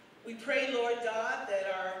 We pray, Lord God, that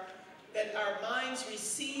our minds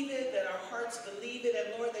receive it, that our hearts believe it,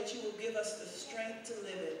 and Lord, that you will give us the strength to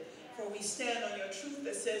live it. For we stand on your truth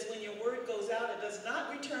that says when your word goes out, it does not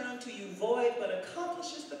return unto you void, but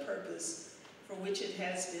accomplishes the purpose for which it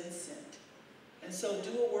has been sent. And so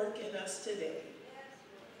do a work in us today,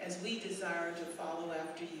 as we desire to follow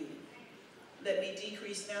after you. Let me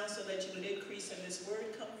decrease now so that you would increase, and this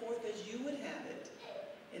word come forth as you would have it.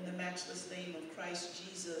 In the matchless name of Christ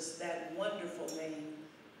Jesus, that wonderful name.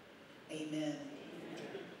 Amen.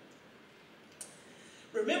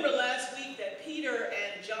 Remember last week that Peter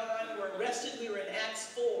and John were arrested. We were in Acts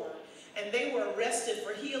 4, and they were arrested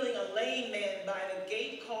for healing a lame man by the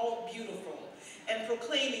gate called Beautiful and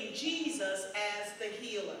proclaiming Jesus as the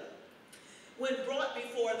healer. When brought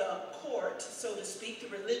before the court, so to speak,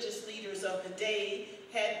 the religious leaders of the day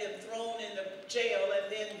had them thrown in the jail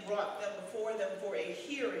and then brought them before them for a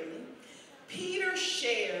hearing, Peter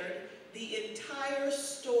shared the entire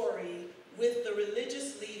story with the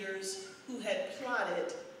religious leaders who had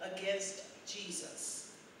plotted against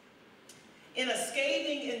Jesus. In a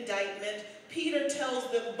scathing indictment, Peter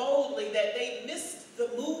tells them boldly that they missed the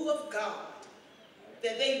move of God,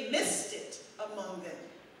 that they missed it among them.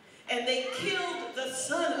 And they killed the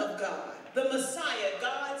Son of God, the Messiah,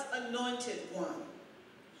 God's anointed one.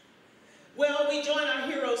 Well, we join our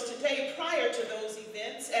heroes today prior to those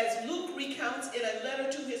events, as Luke recounts in a letter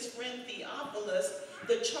to his friend Theophilus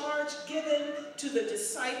the charge given to the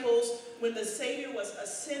disciples when the Savior was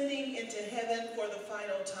ascending into heaven for the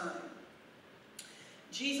final time.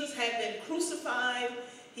 Jesus had been crucified,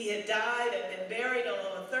 he had died and been buried, and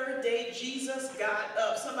on the third day Jesus got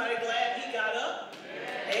up. Somebody glad he got up?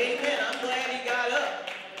 Amen. I'm glad he got up.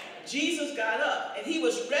 Jesus got up, and he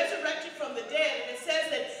was resurrected from the dead, and it says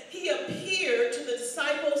that he appeared to the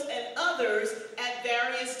disciples and others at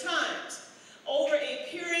various times. Over a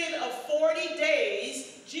period of 40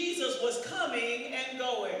 days, Jesus was coming and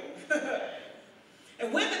going.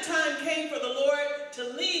 And when the time came for the Lord to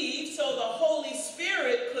leave so the Holy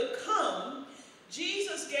Spirit could come,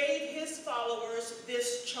 Jesus gave his followers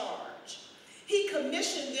this charge. He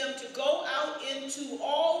commissioned them to go out into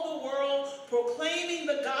all the world proclaiming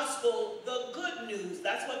the gospel, the good news.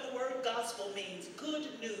 That's what the word gospel means, good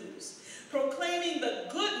news. proclaiming the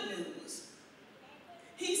good news.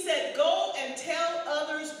 He said, go and tell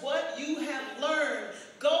others what you have learned.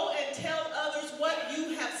 Go and tell others what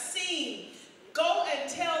you have seen. Go and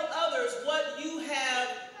tell others what you have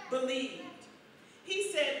believed.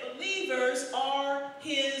 He said believers are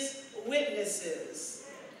his witnesses.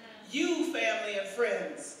 You, family and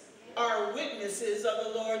friends, are witnesses of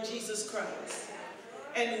the Lord Jesus Christ.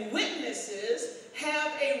 And witnesses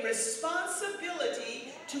have a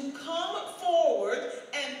responsibility to come forward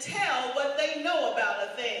and tell what they know about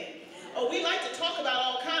a thing. Oh, we like to talk about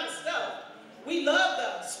all kinds of stuff. We love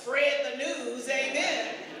to spread the news,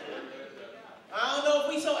 amen. I don't know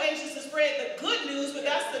if we're so anxious to spread the good news, but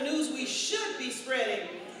that's the news we should be spreading.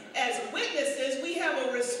 As witnesses, we have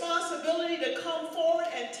a responsibility to come forward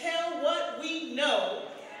and tell what we know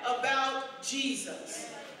about Jesus.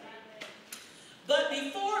 But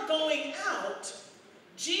before going out,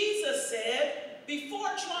 Jesus said, before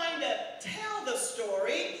trying to tell the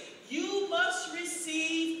story, you must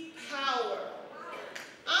receive power.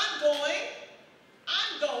 I'm going,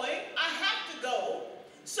 I have to go,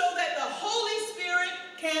 so that the Holy Spirit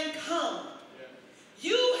can come.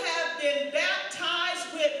 You have been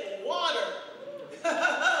baptized with water,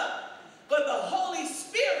 but the Holy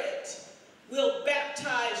Spirit will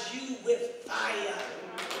baptize you with fire.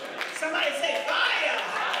 Somebody say fire.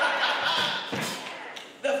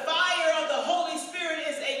 The fire of the Holy Spirit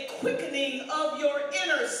is a quickening of your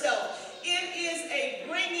inner self. It is a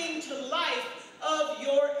bringing to life of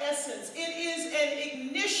your essence. It is an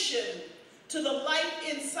ignition to the life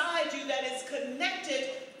inside you that is connected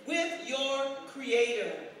with your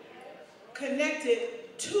Creator.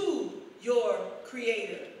 Connected to your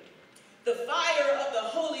Creator. The fire of the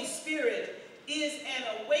Holy Spirit is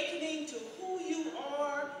an awakening to who you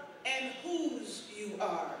are and whose you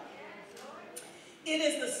are. It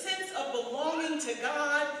is the sense of belonging to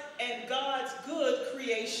God and God's good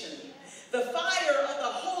creation. The fire of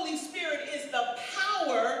the Holy Spirit is the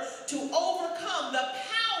power to overcome, the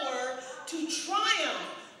power to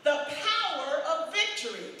triumph, the power of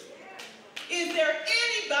victory. Is there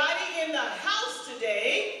anybody in the house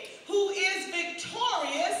today who is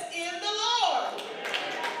victorious in the Lord?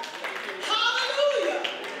 Hallelujah!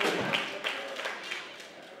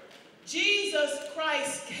 Jesus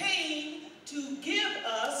Christ came to give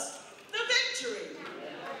us the victory.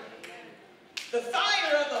 The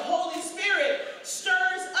fire of the Holy Spirit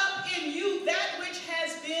stirs up in you that which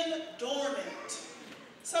has been dormant.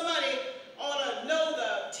 Somebody ought to know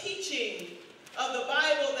the teaching of the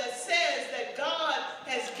Bible that says that God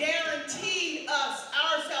has guaranteed us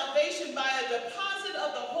our salvation by a deposit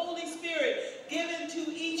of the Holy Spirit given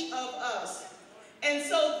to each of us. And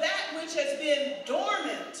so that which has been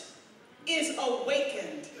dormant is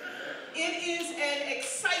awakened. It is an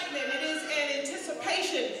excitement. It is an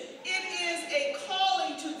anticipation. It is a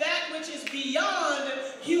calling to that which is beyond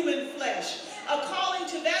human flesh. A calling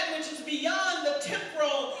to that which is beyond the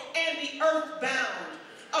temporal and the earthbound.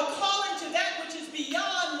 A calling to that which is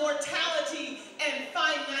beyond mortality and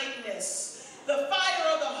finiteness. The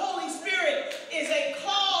fire of the Holy Spirit is a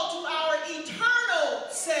call to our eternal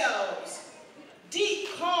selves. Deep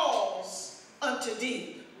calls unto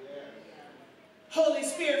deep. Holy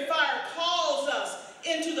Spirit fire calls us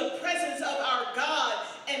into the presence of our God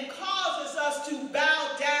and causes us to bow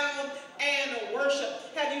down and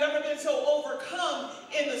worship. Have you ever been so overcome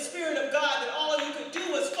in the Spirit of God that all you could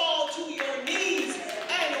do was fall to your knees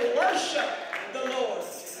and worship the Lord?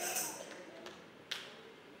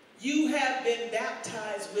 You have been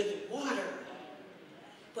baptized with water,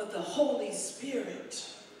 but the Holy Spirit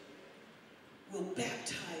will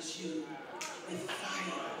baptize you with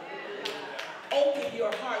fire. Open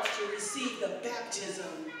your hearts to receive the baptism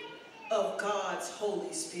of God's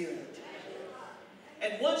Holy Spirit.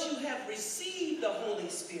 And once you have received the Holy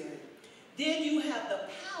Spirit, then you have the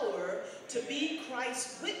power to be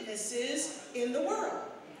Christ's witnesses in the world.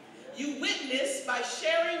 You witness by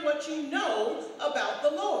sharing what you know about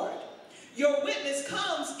the Lord. Your witness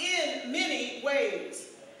comes in many ways.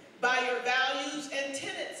 By your values and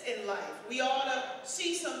tenets in life. We ought to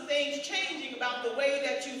see some things changing about the way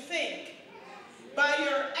that you think. By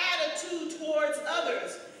your attitude towards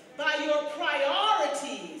others. By your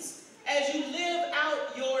priorities as you live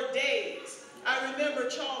out your days. I remember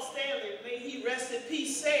Charles Stanley, may he rest in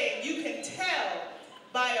peace, saying, you can tell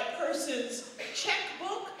by a person's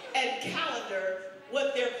checkbook and calendar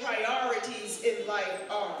what their priorities in life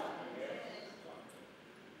are.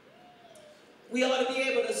 We ought to be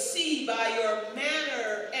able to see by your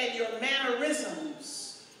manner and your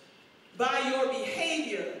mannerisms, by your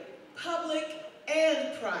behavior, public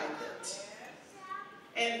and private.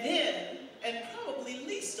 And then, and probably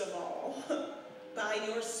least of all, by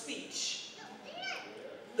your speech.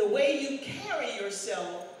 The way you carry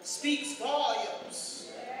yourself speaks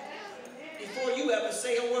volumes before you ever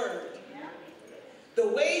say a word. The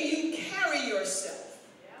way you carry yourself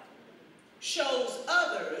shows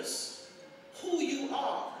others who you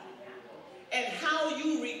are and how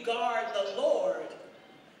you regard the Lord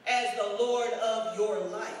as the Lord of your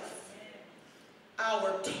life.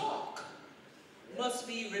 Our talk must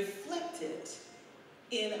be reflected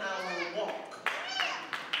in our walk.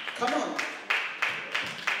 Come on.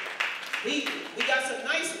 We got some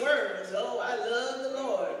nice words. Oh, I love the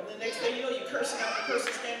Lord. And the next thing you know, you're cursing out the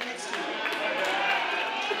person standing next to you.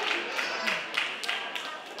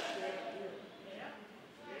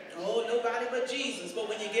 Oh, nobody but Jesus. But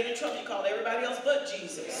when you get in trouble, you call everybody else but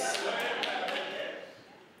Jesus.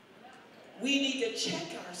 We need to check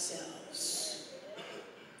ourselves.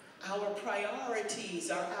 Our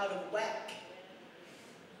priorities are out of whack.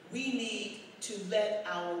 We need to let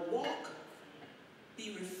our walk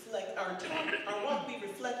be our walk be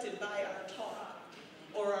reflected by our talk,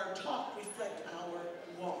 or our talk reflect our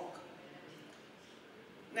walk.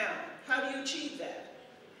 Now, how do you achieve that?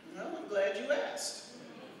 Well, I'm glad you asked.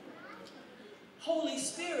 Holy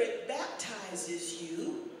Spirit baptizes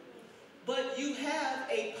you, but you have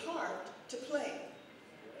a part to play.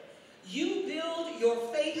 You build your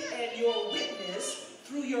faith and your witness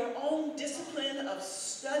through your own discipline of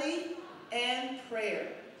study and prayer.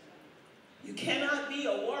 You cannot be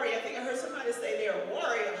a warrior. I think I heard somebody say they're a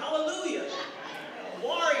warrior. Hallelujah. A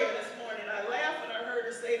warrior this morning. I laughed when I heard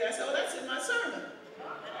her say that. I said, oh, that's in my sermon.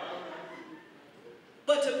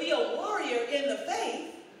 But to be a warrior in the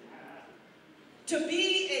faith, to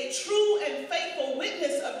be a true and faithful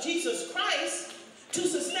witness of Jesus Christ, to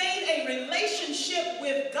sustain a relationship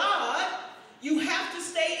with God, you have to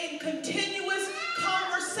stay in continuous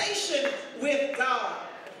conversation with God.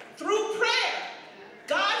 Through prayer,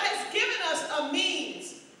 God has given us a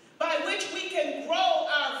means by which we can grow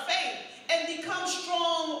our faith and become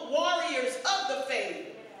strong warriors of the faith.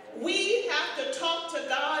 We have to talk to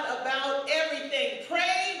God about everything.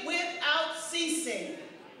 Pray without ceasing.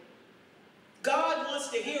 God wants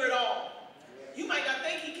to hear it all. You might not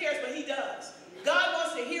think he cares, but he does. God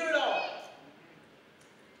wants to hear it all.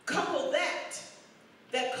 Couple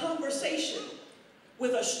that conversation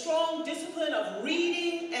with a strong discipline of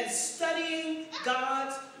reading and studying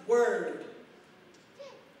God's Word.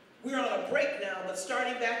 We're on a break now, but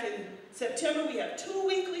starting back in September, we have 2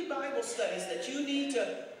 weekly Bible studies that you need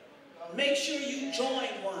to make sure you join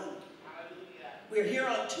one. We're here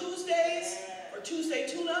on Tuesdays for Tuesday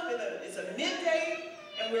Tune-Up. It's a midday,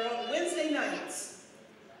 and we're on Wednesday nights.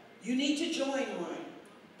 You need to join one,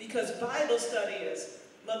 because Bible study, as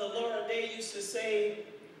Mother Laura Day used to say,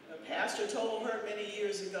 a pastor told her many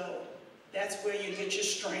years ago, that's where you get your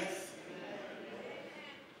strength.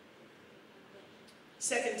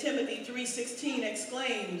 2 Timothy 3:16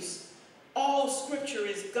 exclaims, all scripture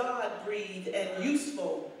is God-breathed and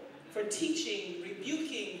useful for teaching,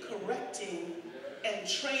 rebuking, correcting, and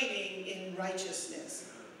training in righteousness.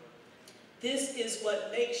 This is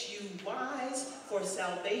what makes you wise for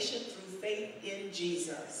salvation through faith in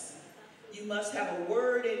Jesus. You must have a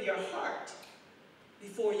word in your heart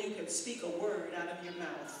before you can speak a word out of your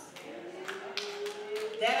mouth.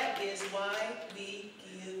 That is why we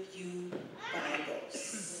give you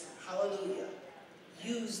Bibles. Hallelujah.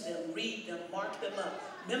 Use them, read them, mark them up,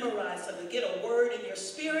 memorize them, and get a word in your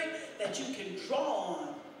spirit that you can draw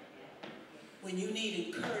on when you need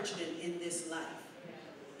encouragement in this life.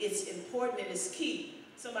 It's important and it's key.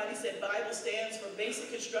 Somebody said Bible stands for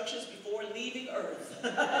basic instructions before leaving earth.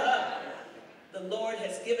 The Lord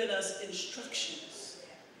has given us instructions.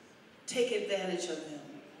 Take advantage of them.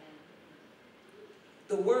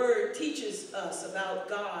 The Word teaches us about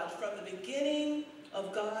God from the beginning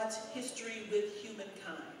of God's history with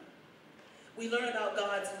humankind. We learn about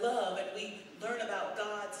God's love and we learn about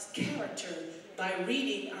God's character by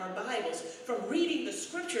reading our Bibles. From reading the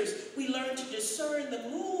scriptures, we learn to discern the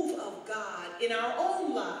move of God in our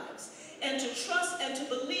own lives and to trust and to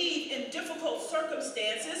believe in difficult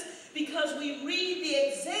circumstances because we read the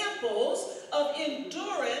examples of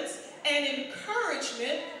endurance and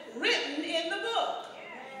encouragement written in the book.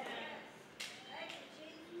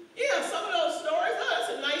 Yeah, some of those stories, oh,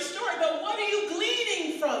 that's a nice story, but what are you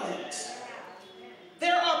gleaning from it?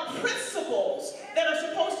 There are principles that are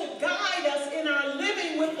supposed to guide us in our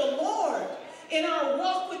living with the Lord, in our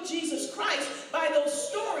walk with Jesus Christ, by those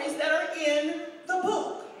stories that are in the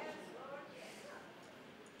book.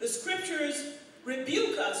 The scriptures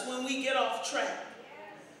rebuke us when we get off track.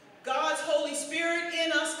 God's Holy Spirit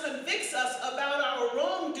in us convicts us about our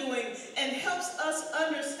wrongdoing and helps us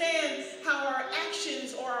understand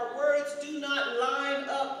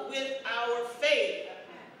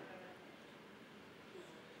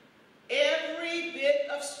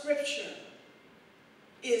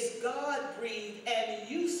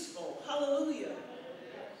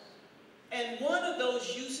And one of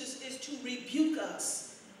those uses is to rebuke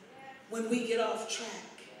us when we get off track.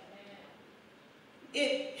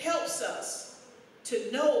 It helps us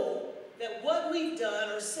to know that what we've done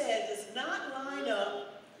or said does not line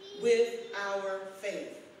up with our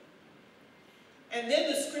faith. And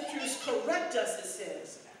then the scriptures correct us, it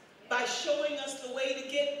says, by showing us the way to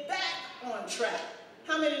get back on track.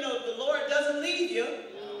 How many know the Lord doesn't leave you?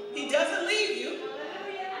 He doesn't leave you.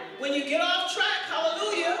 When you get off track,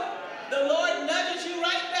 hallelujah, the Lord nudges you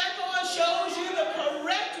right back on, shows you the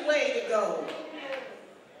correct way to go.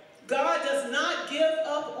 God does not give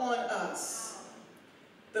up on us.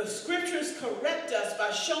 The scriptures correct us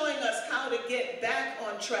by showing us how to get back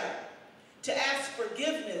on track, to ask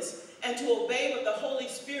forgiveness, and to obey what the Holy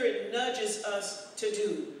Spirit nudges us to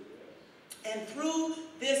do. And through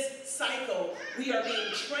this cycle, we are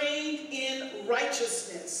being trained in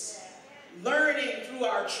righteousness, learning through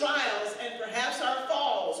our trials and perhaps our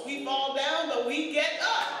falls. We fall down, but we get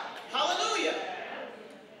up. Hallelujah.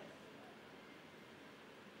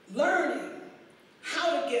 Learning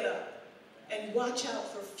how to get up and watch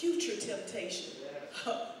out for future temptation.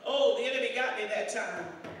 Oh, the enemy got me that time.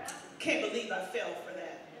 Can't believe I fell for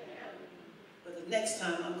that. But the next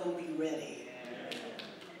time I'm going to be ready.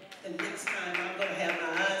 The next time I'm going to have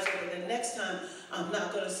my eyes open. The next time I'm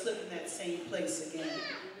not going to slip in that same place again.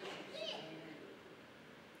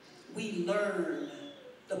 We learn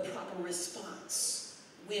the proper response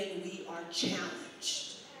when we are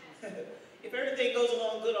challenged. If everything goes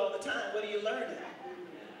along good all the time, what are you learning?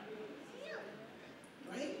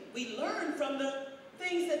 Right? We learn from the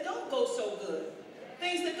things that don't go so good,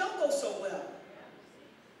 things that don't go so well.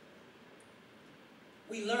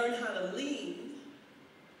 We learn how to lean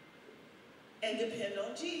and depend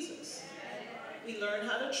on Jesus. We learn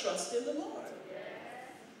how to trust in the Lord.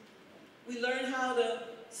 We learn how to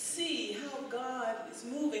see how God is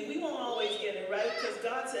moving. We won't always get it right because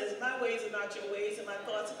God says, my ways are not your ways and my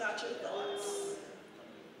thoughts are not your thoughts.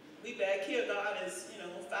 We back here, God is,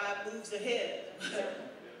 5 moves ahead.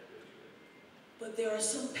 But there are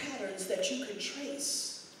some patterns that you can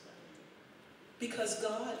trace because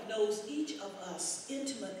God knows each of us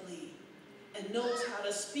intimately and knows how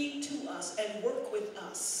to speak to us and work with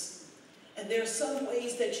us. And there are some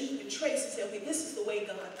ways that you can trace and say, okay, this is the way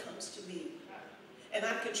God comes to me. And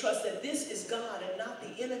I can trust that this is God and not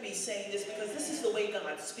the enemy saying this because this is the way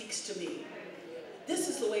God speaks to me. This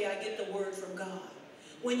is the way I get the word from God.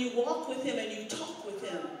 When you walk with him and you talk with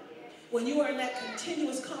him, when you are in that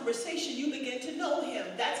continuous conversation, you begin to know him.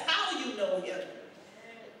 That's how you know him.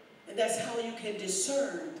 And that's how you can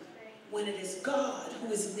discern when it is God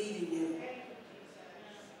who is leading you.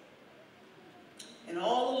 And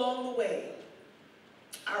all along the way,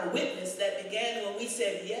 our witness that began when we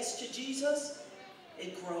said yes to Jesus,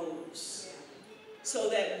 it grows. So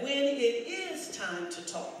that when it is time to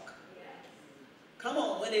talk, come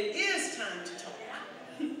on, when it is time to talk,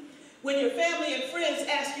 when your family and friends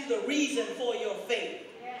ask you the reason for your faith,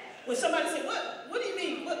 when somebody says, what do you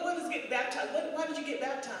mean? What is getting baptized? Why did you get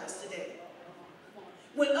baptized today?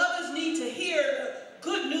 When others need to hear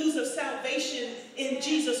good news of salvation in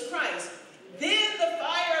Jesus Christ, then the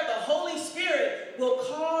fire of the Holy Spirit will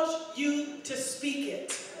cause you to speak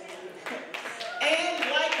it. And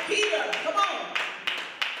like Peter, come on,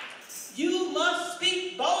 you must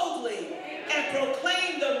speak boldly and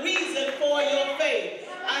proclaim the reason for your faith.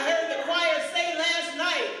 I heard the choir say last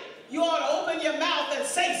night, you ought to open your mouth and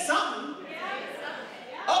say something.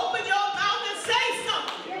 Open your mouth and say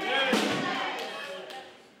something.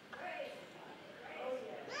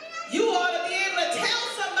 You ought to be able to tell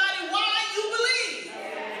somebody why you believe.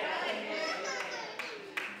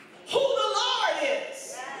 Who the Lord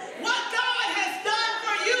is. What God has done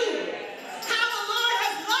for you. How the Lord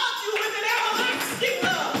has loved you with an everlasting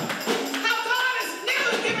love. How God has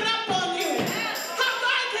never given up on you. How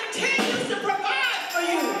God continues to provide for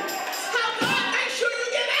you. How God makes sure you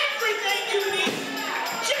get everything you need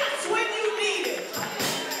just when you need it.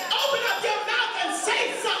 Open up your mouth and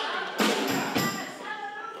say something.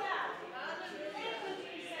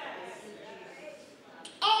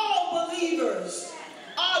 All believers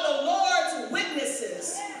are the Lord's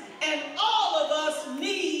witnesses, and all of us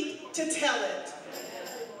need to tell it.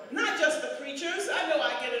 Not just the preachers. I know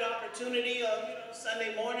I get an opportunity on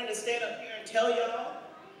Sunday morning to stand up here and tell y'all.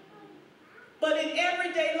 But in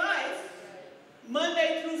everyday life,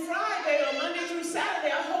 Monday through Friday or Monday through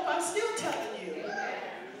Saturday, I hope I'm still telling you.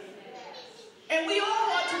 And we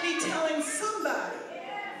all ought to be telling somebody.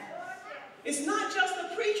 It's not just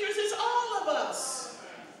the preachers, it's all of us.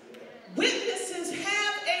 Witnesses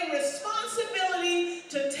have a responsibility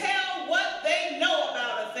to tell what they know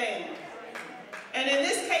about a thing. And in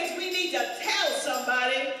this case, we need need to tell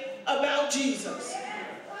somebody about Jesus.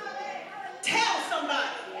 Tell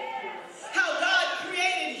somebody how God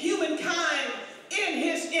created humankind in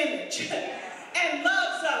his image and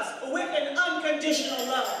loves us with an unconditional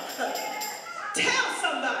love. Tell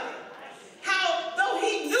somebody how, though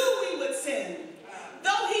he knew we would sin,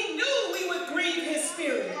 though he knew we would grieve his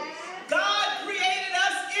spirit, God created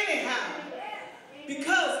us anyhow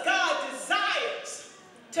because God desires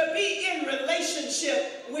to be in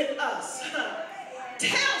relationship with us.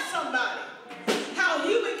 Tell somebody how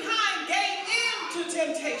humankind gave in to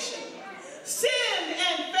temptation, sinned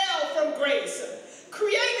and fell from grace,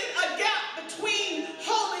 created a gap between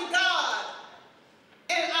holy God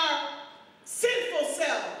and our sinful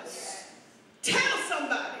selves. Tell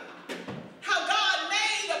somebody how God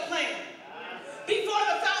made a plan before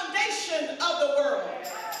the foundation of the world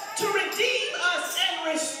to redeem us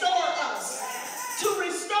and restore us, to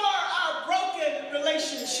restore our broken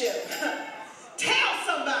relationship. Tell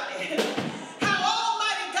somebody how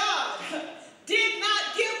Almighty God did not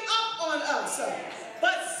give up on us,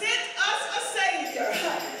 but sent us a Savior.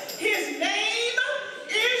 His name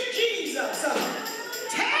is Jesus.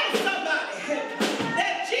 Tell somebody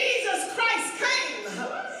that Jesus Christ came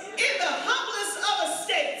in the humblest of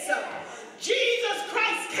estates. Jesus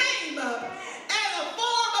Christ came in the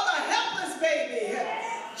form of a helpless baby.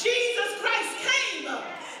 Jesus Christ came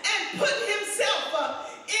and put himself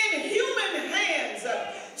in human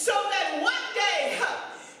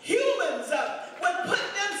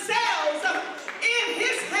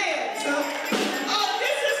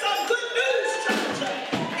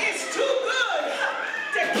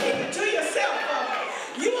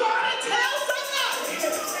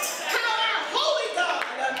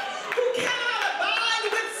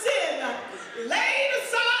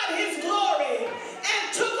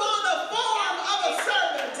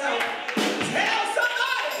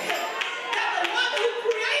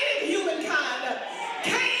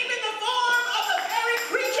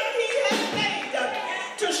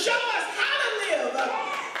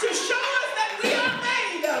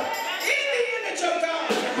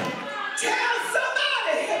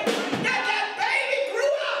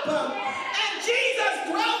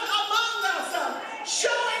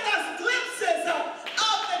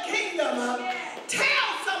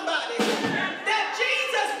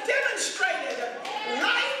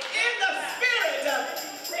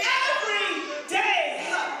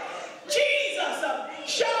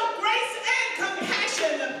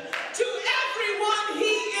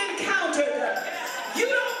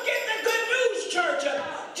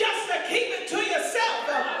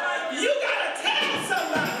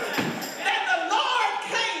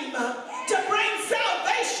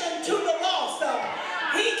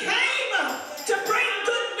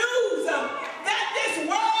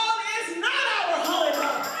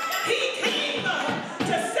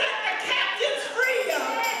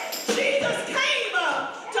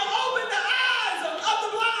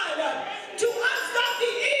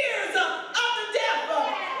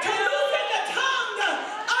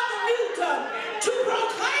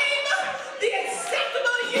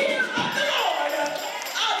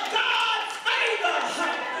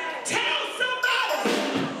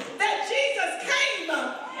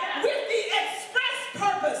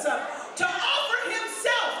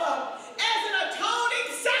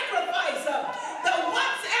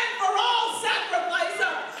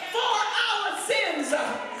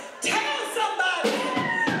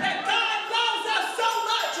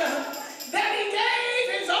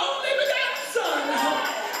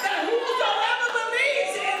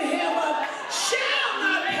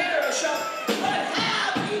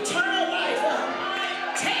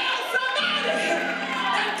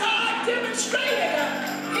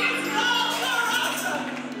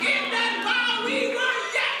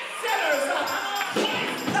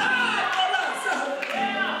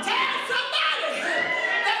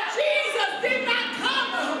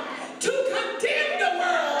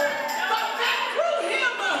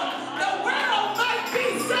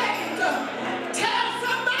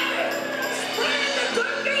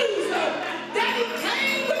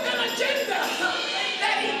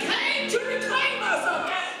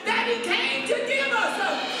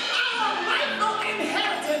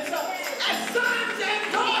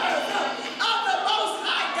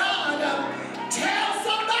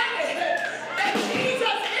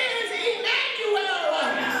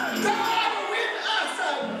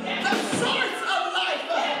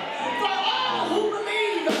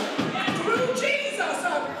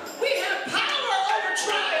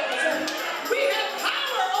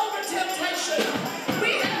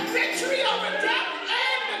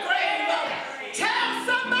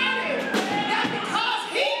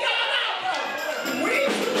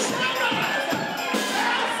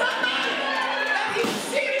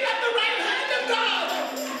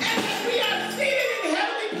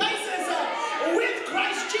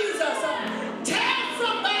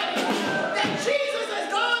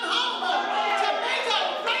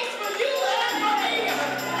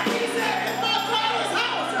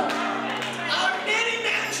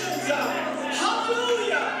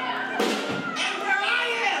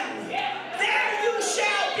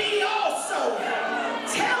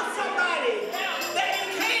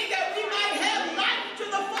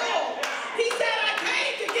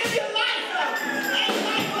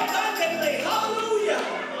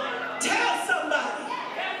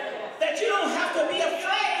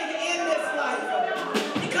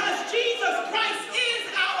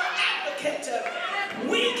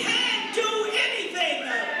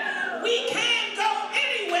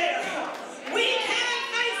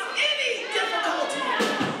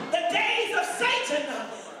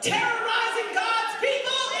terrorizing God's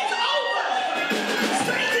people is over.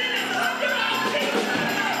 Satan is under our feet.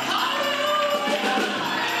 Hallelujah.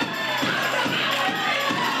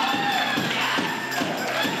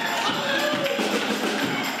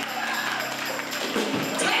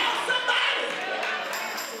 Tell somebody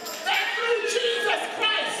that through Jesus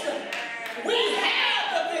Christ we have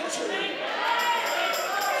the victory.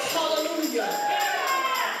 Hallelujah.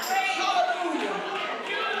 Hallelujah.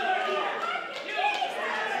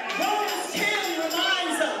 Romans 10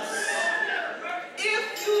 reminds us, if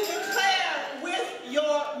you declare with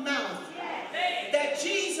your mouth that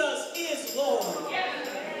Jesus is Lord,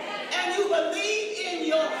 and you believe in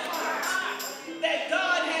your heart that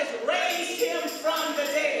God has raised him from the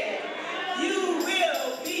dead, you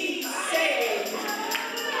will be saved.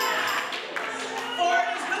 For it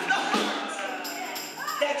is with the heart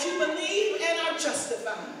that you believe and are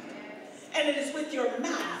justified, and it is with your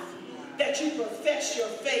mouth that you profess your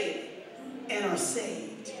faith and are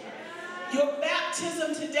saved. Your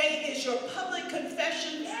baptism today is your public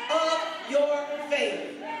confession of your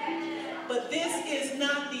faith. But this is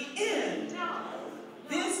not the end.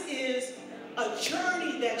 This is a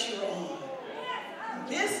journey that you're on.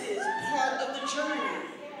 This is part of the journey.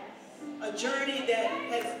 A journey that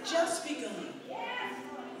has just begun.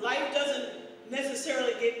 Life doesn't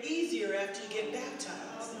necessarily get easier after you get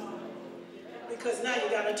baptized, because now you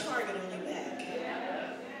got a target on your back.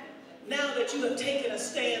 Now that you have taken a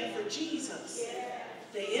stand for Jesus,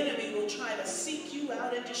 the enemy will try to seek you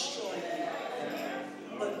out and destroy you.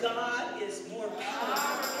 But God is more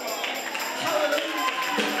powerful. Hallelujah.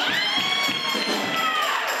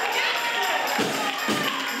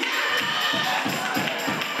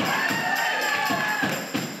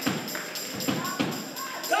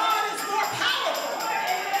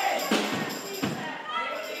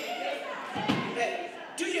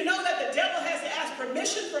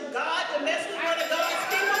 Permission from God to mess with one of God's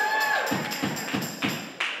people?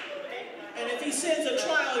 And if he sends a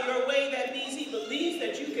trial your way, that means he believes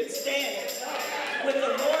that you can stand it. With the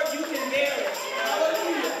Lord, you can bear it.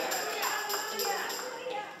 Hallelujah.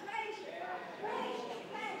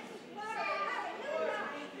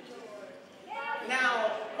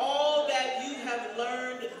 Now, all that you have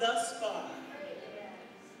learned thus far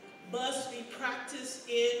must be practiced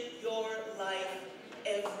in your life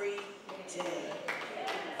every day.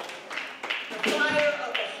 The fire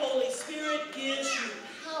of the Holy Spirit gives you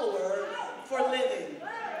power for living.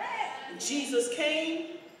 When Jesus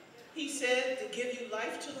came, he said to give you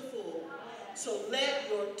life to the full. So let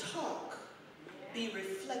your talk be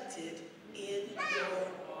reflected in your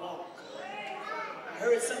walk. I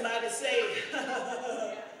heard somebody say,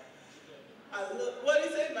 what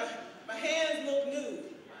did he say? My hands look nude.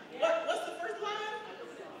 What's the first line?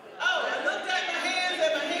 Oh, I looked at my hands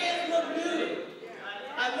and my hands looked nude.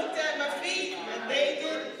 I looked at my feet and they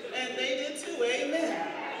did too. Amen.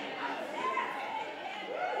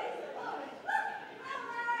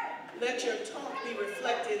 Let your talk be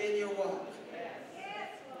reflected in your walk.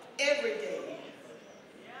 Every day,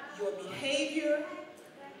 your behavior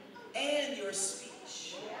and your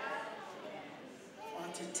speech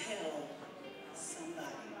are to tell somebody.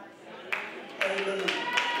 Amen.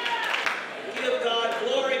 Give God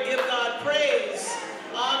glory, give God praise,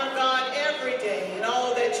 honor God every day in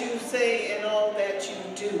all that you say and all that you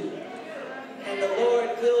do. And the Lord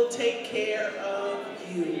will take care of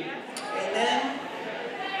you. Amen.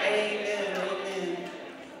 Amen. Amen.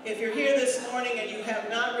 If you're here this morning and you have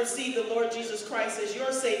not received the Lord Jesus Christ as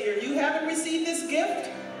your Savior, you haven't received this gift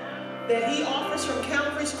that he offers from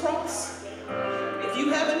Calvary's cross. If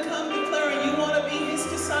you haven't come declaring you want to be his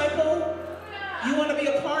disciple, you want to be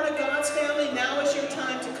a part of God's family, now is your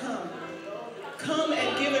time to come. Come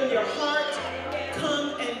and give him your heart.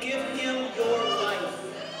 Come and give him your life.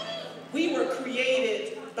 We were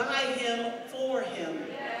created by him, for him.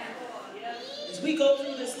 As we go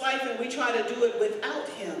through this life and we try to do it without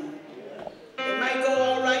him, it might go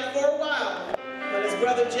all right for a while. But as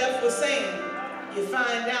Brother Jeff was saying, you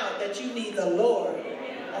find out that you need the Lord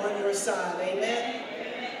on your side. Amen?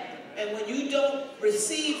 And when you don't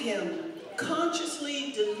receive him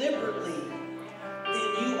consciously, deliberately,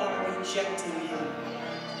 then you are rejecting him.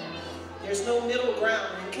 There's no middle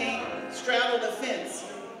ground. You can't straddle the fence.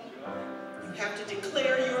 You have to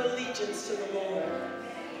declare your allegiance to the Lord.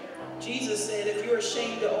 Jesus said, if you're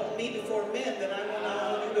ashamed to own me before men, then I will not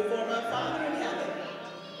own you before my Father in heaven.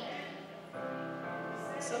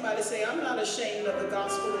 Somebody say, I'm not ashamed of the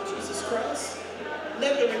gospel of Jesus Christ.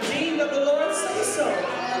 Let the redeemed of the Lord say so.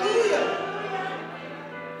 Hallelujah.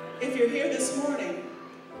 If you're here this morning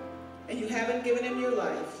and you haven't given him your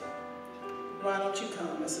life, why don't you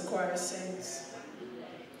come as the choir sings?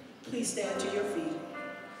 Please stand to your feet.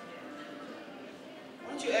 Why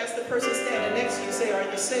don't you ask the person standing next to you, say, are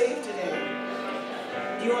you saved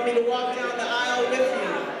today? Do you want me to walk down the aisle with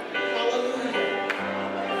you? Hallelujah.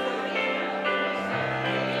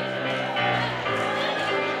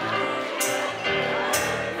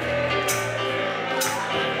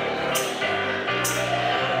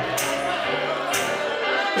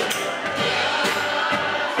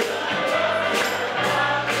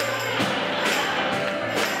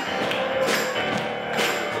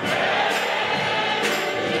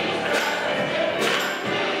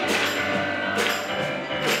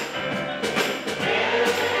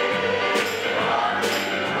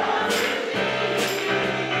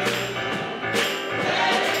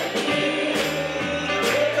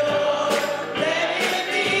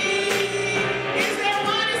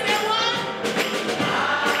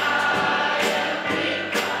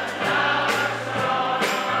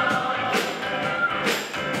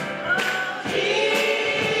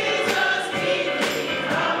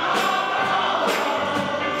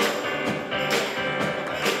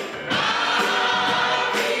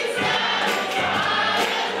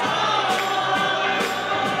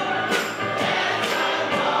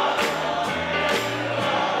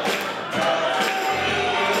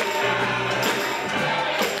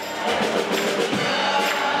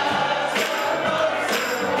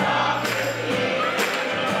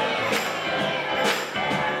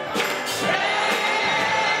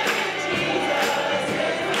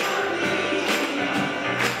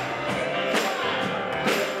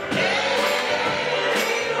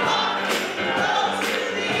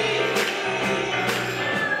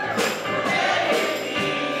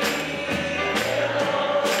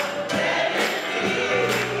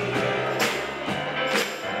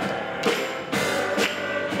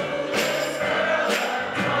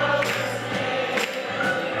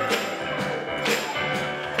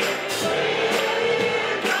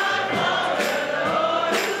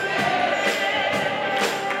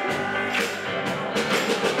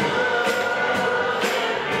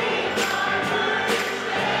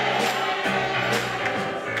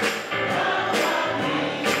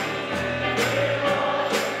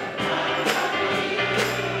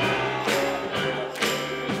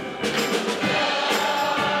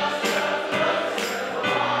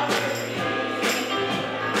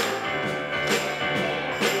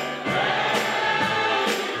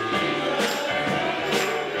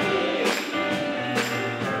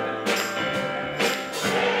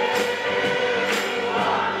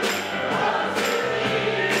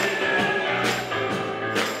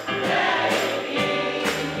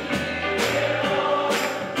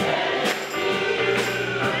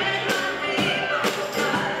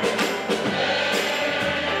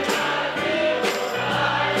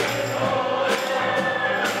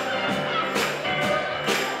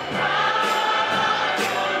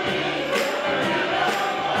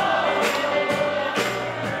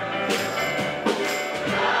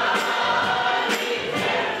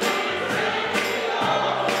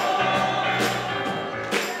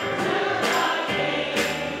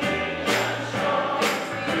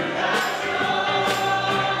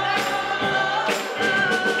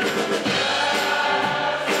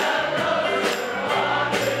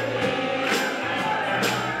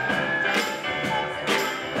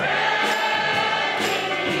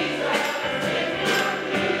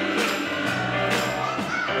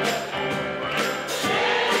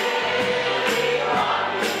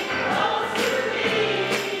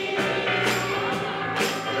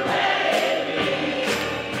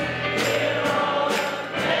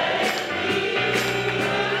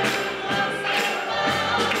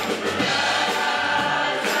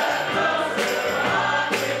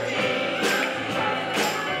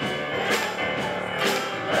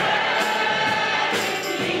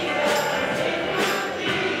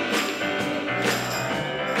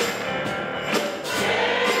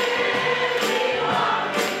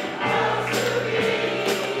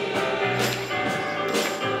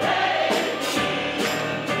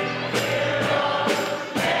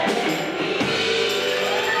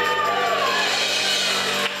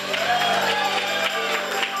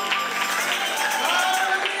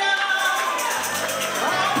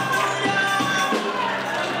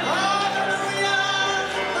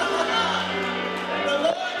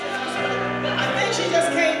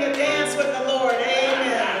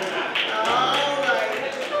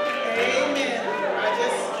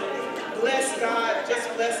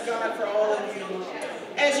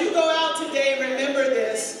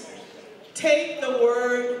 Take the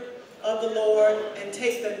word of the Lord and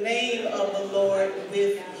take the name of the Lord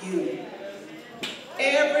with you.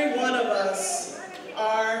 Every one of us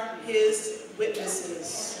are his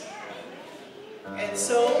witnesses. And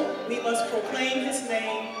so we must proclaim his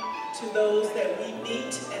name to those that we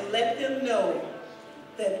meet and let them know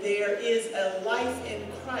that there is a life in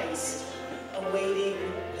Christ awaiting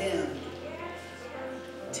them.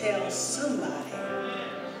 Tell somebody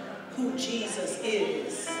who Jesus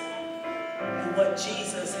is and what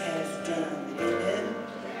Jesus has done. Amen.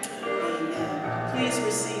 Amen. Please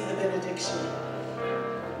receive the benediction.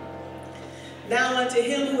 Now unto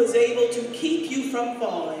him who is able to keep you from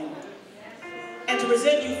falling and to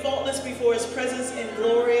present you faultless before his presence in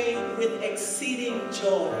glory with exceeding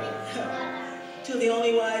joy. To the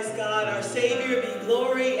only wise God, our Savior, be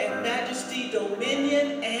glory and majesty,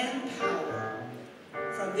 dominion and power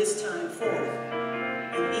from this time forth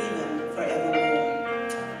and even